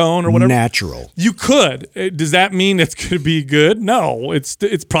cream cone or whatever. Natural. You could. Does that mean it's going to be good? No, it's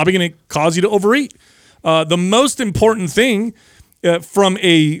probably going to cause you to overeat. The most important thing from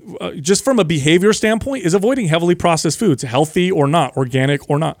a behavior standpoint is avoiding heavily processed foods, healthy or not, organic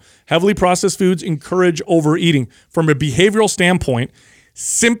or not. Heavily processed foods encourage overeating. From a behavioral standpoint,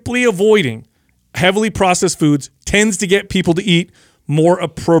 simply avoiding heavily processed foods tends to get people to eat more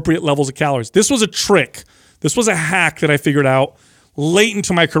appropriate levels of calories. This was a trick. This was a hack that I figured out late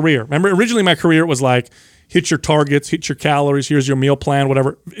into my career. Remember, originally my career was like, hit your targets, hit your calories, here's your meal plan,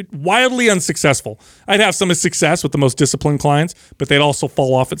 whatever. Wildly unsuccessful. I'd have some success with the most disciplined clients, but they'd also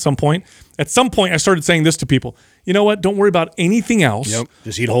fall off at some point. At some point, I started saying this to people. You know what? Don't worry about anything else. Yep.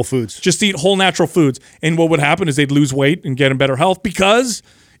 Just eat whole foods. Just eat whole natural foods. And what would happen is they'd lose weight and get in better health because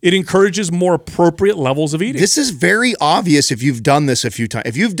it encourages more appropriate levels of eating. This is very obvious if you've done this a few times.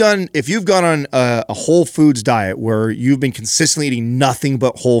 If you've gone on a whole foods diet where you've been consistently eating nothing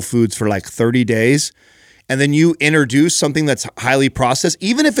but whole foods for like 30 days, and then you introduce something that's highly processed,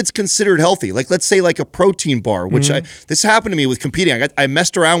 even if it's considered healthy, like let's say like a protein bar, which this happened to me with competing. I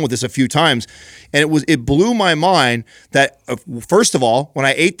messed around with this a few times, and it blew my mind that first of all, when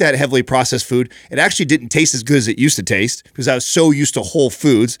I ate that heavily processed food, it actually didn't taste as good as it used to taste because I was so used to whole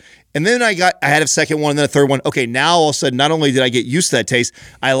foods. And then I had a second one and then a third one. Okay, now all of a sudden, not only did I get used to that taste,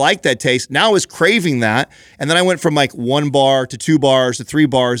 I like that taste. Now I was craving that. And then I went from like 1 bar to 2 bars to 3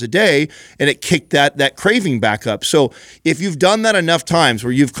 bars a day, and it kicked that craving back up. So if you've done that enough times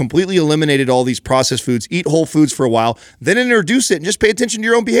where you've completely eliminated all these processed foods, eat whole foods for a while, then introduce it and just pay attention to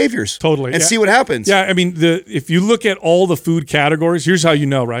your own behaviors. Totally. And see what happens. Yeah, I mean, if you look at all the food categories, here's how you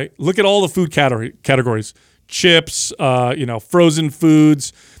know, right? Look at all the food categories. Chips, frozen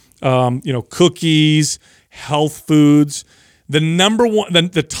foods, cookies, health foods. The number one,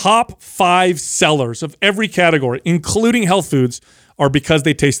 the top 5 sellers of every category, including health foods, are because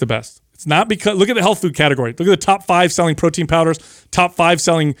they taste the best. It's not because, look at the health food category. Look at the top 5 selling protein powders, top 5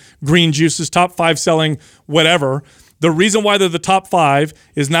 selling green juices, top 5 selling whatever. The reason why they're the top 5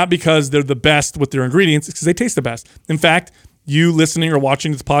 is not because they're the best with their ingredients, it's because they taste the best. In fact, you listening or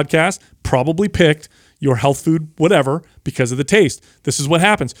watching this podcast probably picked your health food, whatever, because of the taste. This is what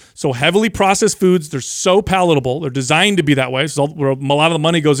happens. So heavily processed foods, they're so palatable. They're designed to be that way. So where a lot of the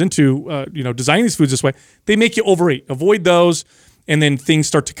money goes into, designing these foods this way. They make you overeat. Avoid those, and then things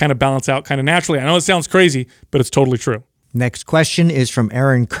start to kind of balance out kind of naturally. I know it sounds crazy, but it's totally true. Next question is from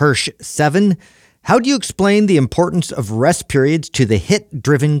Aaron Kirsch 7. How do you explain the importance of rest periods to the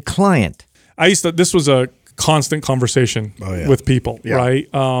HIIT-driven client? This was a constant conversation with people, right?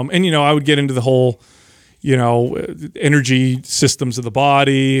 And I would get into the whole, energy systems of the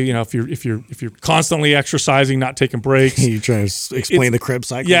body. If you're constantly exercising, not taking breaks, you trying to explain the Krebs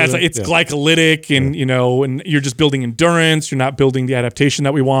cycle. Yeah, it's glycolytic, and and you're just building endurance. You're not building the adaptation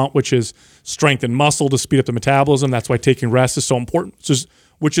that we want, which is strength and muscle to speed up the metabolism. That's why taking rest is so important.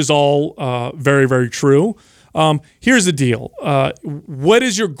 Which is all very, very true. Here's the deal: what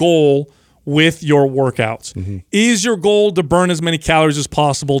is your goal with your workouts? Mm-hmm. Is your goal to burn as many calories as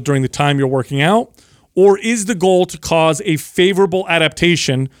possible during the time you're working out? Or is the goal to cause a favorable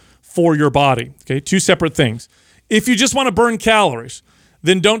adaptation for your body? Okay, 2 separate things. If you just want to burn calories,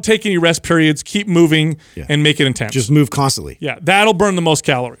 then don't take any rest periods, keep moving, and make it intense. Just move constantly. Yeah, that'll burn the most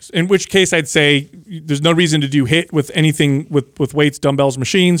calories, in which case I'd say there's no reason to do HIIT with anything with weights, dumbbells,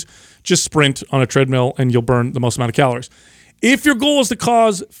 machines. Just sprint on a treadmill and you'll burn the most amount of calories. If your goal is to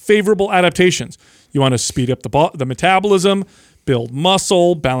cause favorable adaptations, you want to speed up the metabolism, build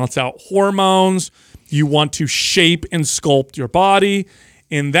muscle, balance out hormones, you want to shape and sculpt your body.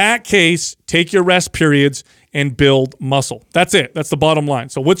 In that case, take your rest periods and build muscle. That's it. That's the bottom line.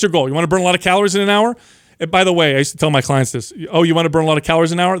 So what's your goal? You want to burn a lot of calories in an hour? And by the way, I used to tell my clients this. Oh, you want to burn a lot of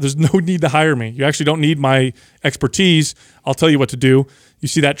calories an hour? There's no need to hire me. You actually don't need my expertise. I'll tell you what to do. You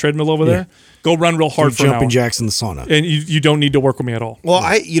see that treadmill over there? Go run real hard for an hour. Jumping jacks in the sauna. And you don't need to work with me at all. Well,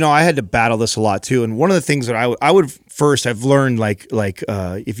 I had to battle this a lot too, and one of the things that I would first I've learned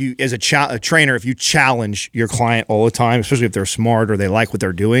if you as a trainer, if you challenge your client all the time, especially if they're smart or they like what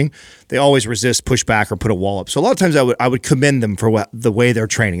they're doing, they always resist, push back, or put a wall up. So a lot of times I would commend them for the way they're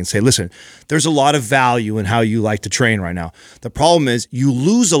training and say, listen, there's a lot of value in how you like to train right now. The problem is you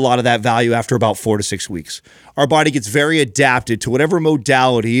lose a lot of that value after about 4 to 6 weeks. Our body gets very adapted to whatever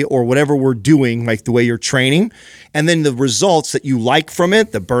modality or whatever we're doing, like the way you're training. And then the results that you like from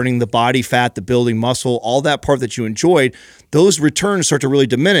it, the burning the body fat, the building muscle, all that part that you enjoyed, those returns start to really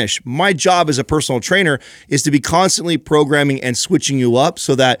diminish. My job as a personal trainer is to be constantly programming and switching you up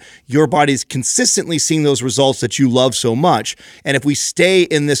so that your body is consistently seeing those results that you love so much. And if we stay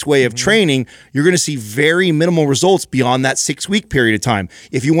in this way of training, you're going to see very minimal results beyond that 6-week period of time.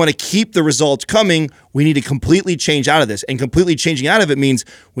 If you want to keep the results coming, we need to completely change out of this. And completely changing out of it means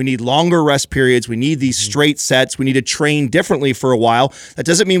we need longer rest periods. We need these straight sets. We need to train differently for a while. That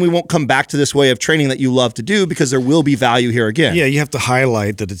doesn't mean we won't come back to this way of training that you love to do, because there will be value here again. Yeah, you have to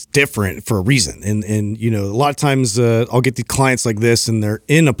highlight that it's different for a reason. And you know, a lot of times I'll get the clients like this and they're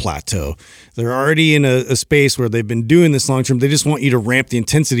in a plateau. They're already in a space where they've been doing this long term. They just want you to ramp the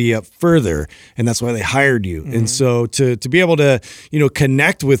intensity up further. And that's why they hired you. And so to be able to, you know,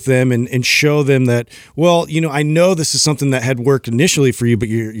 connect with them and show them that, well, you know, I know this is something that had worked initially for you, but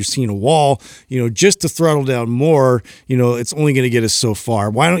you're seeing a wall, you know, just to throttle down more, you know, it's only going to get us so far.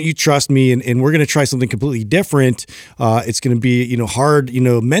 Why don't you trust me? And we're going to try something completely different. It's going to be, you know, hard, you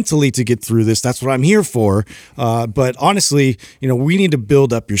know, mentally to get through this. That's what I'm here for. But honestly, you know, we need to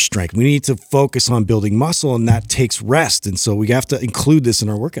build up your strength. We need to focus on building muscle, and that takes rest. And so we have to include this in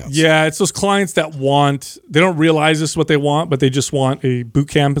our workouts. Yeah, it's those clients that they don't realize this is what they want, but they just want a boot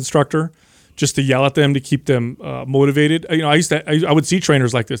camp instructor just to yell at them to keep them motivated. You know, I would see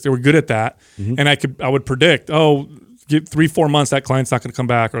trainers like this. They were good at that. And I would predict, give 3-4 months, that client's not going to come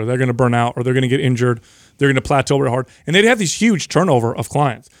back, or they're going to burn out, or they're going to get injured. They're going to plateau real hard. And they'd have these huge turnover of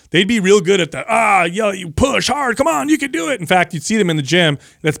clients. They'd be real good at that. You push hard. Come on, you can do it. In fact, you'd see them in the gym.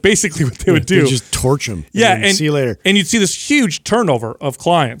 That's basically what they would do. They'd just torch them. Yeah. And see you later. And you'd see this huge turnover of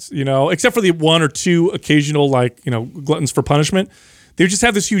clients, you know, except for the 1 or 2 occasional, like, you know, gluttons for punishment. They would just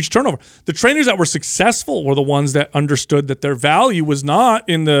have this huge turnover. The trainers that were successful were the ones that understood that their value was not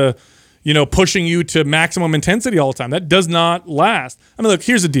in the, you know, pushing you to maximum intensity all the time. That does not last. I mean, look,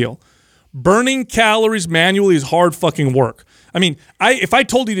 here's the deal. Burning calories manually is hard fucking work. I mean, if I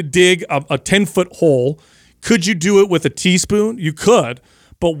told you to dig a 10-foot hole, could you do it with a teaspoon? You could,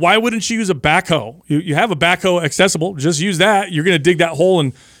 but why wouldn't you use a backhoe? You have a backhoe accessible. Just use that. You're going to dig that hole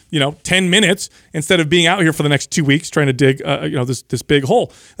in, you know, 10 minutes instead of being out here for the next 2 weeks trying to dig, you know, this big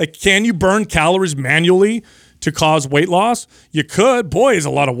hole. Like, can you burn calories manually to cause weight loss? You could. Boy, it's a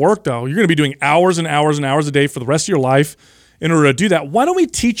lot of work, though. You're going to be doing hours and hours and hours a day for the rest of your life in order to do that. Why don't we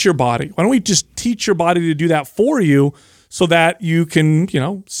teach your body? Why don't we just teach your body to do that for you so that you can, you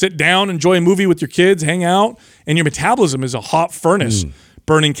know, sit down, enjoy a movie with your kids, hang out, and your metabolism is a hot furnace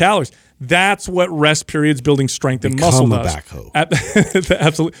burning calories. That's what rest periods, building strength and muscle does. Become a backhoe.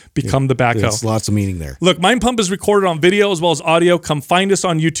 Absolutely. Become the backhoe. There's lots of meaning there. Look, Mind Pump is recorded on video as well as audio. Come find us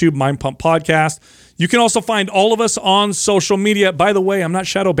on YouTube, Mind Pump Podcast. You can also find all of us on social media. By the way, I'm not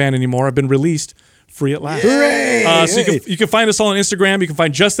shadow banned anymore. I've been released free at last. Hooray! So you can find us all on Instagram. You can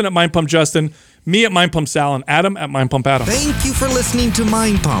find Justin at Mind Pump Justin, me at Mind Pump Sal, and Adam at Mind Pump Adam. Thank you for listening to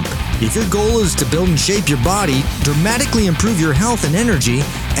Mind Pump. If your goal is to build and shape your body, dramatically improve your health and energy,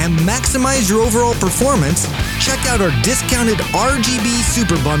 and maximize your overall performance, check out our discounted RGB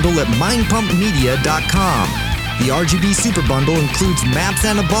Super Bundle at mindpumpmedia.com. The RGB Super Bundle includes MAPS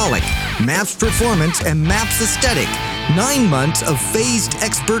Anabolic, MAPS Performance, and MAPS Aesthetic. 9 months of phased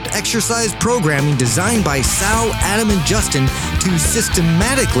expert exercise programming designed by Sal, Adam, and Justin to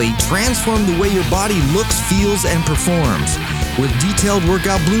systematically transform the way your body looks, feels, and performs. With detailed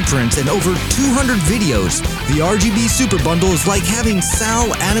workout blueprints and over 200 videos, the RGB Super Bundle is like having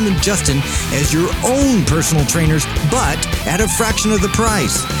Sal, Adam, and Justin as your own personal trainers, but at a fraction of the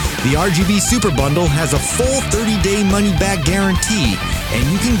price. The RGB Super Bundle has a full 30-day money-back guarantee, and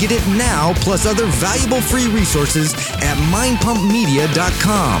you can get it now plus other valuable free resources at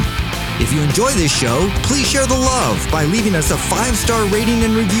mindpumpmedia.com. If you enjoy this show, please share the love by leaving us a 5-star rating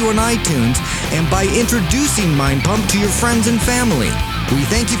and review on iTunes and by introducing Mind Pump to your friends and family. We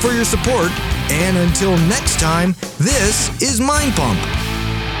thank you for your support, and until next time, this is Mind Pump.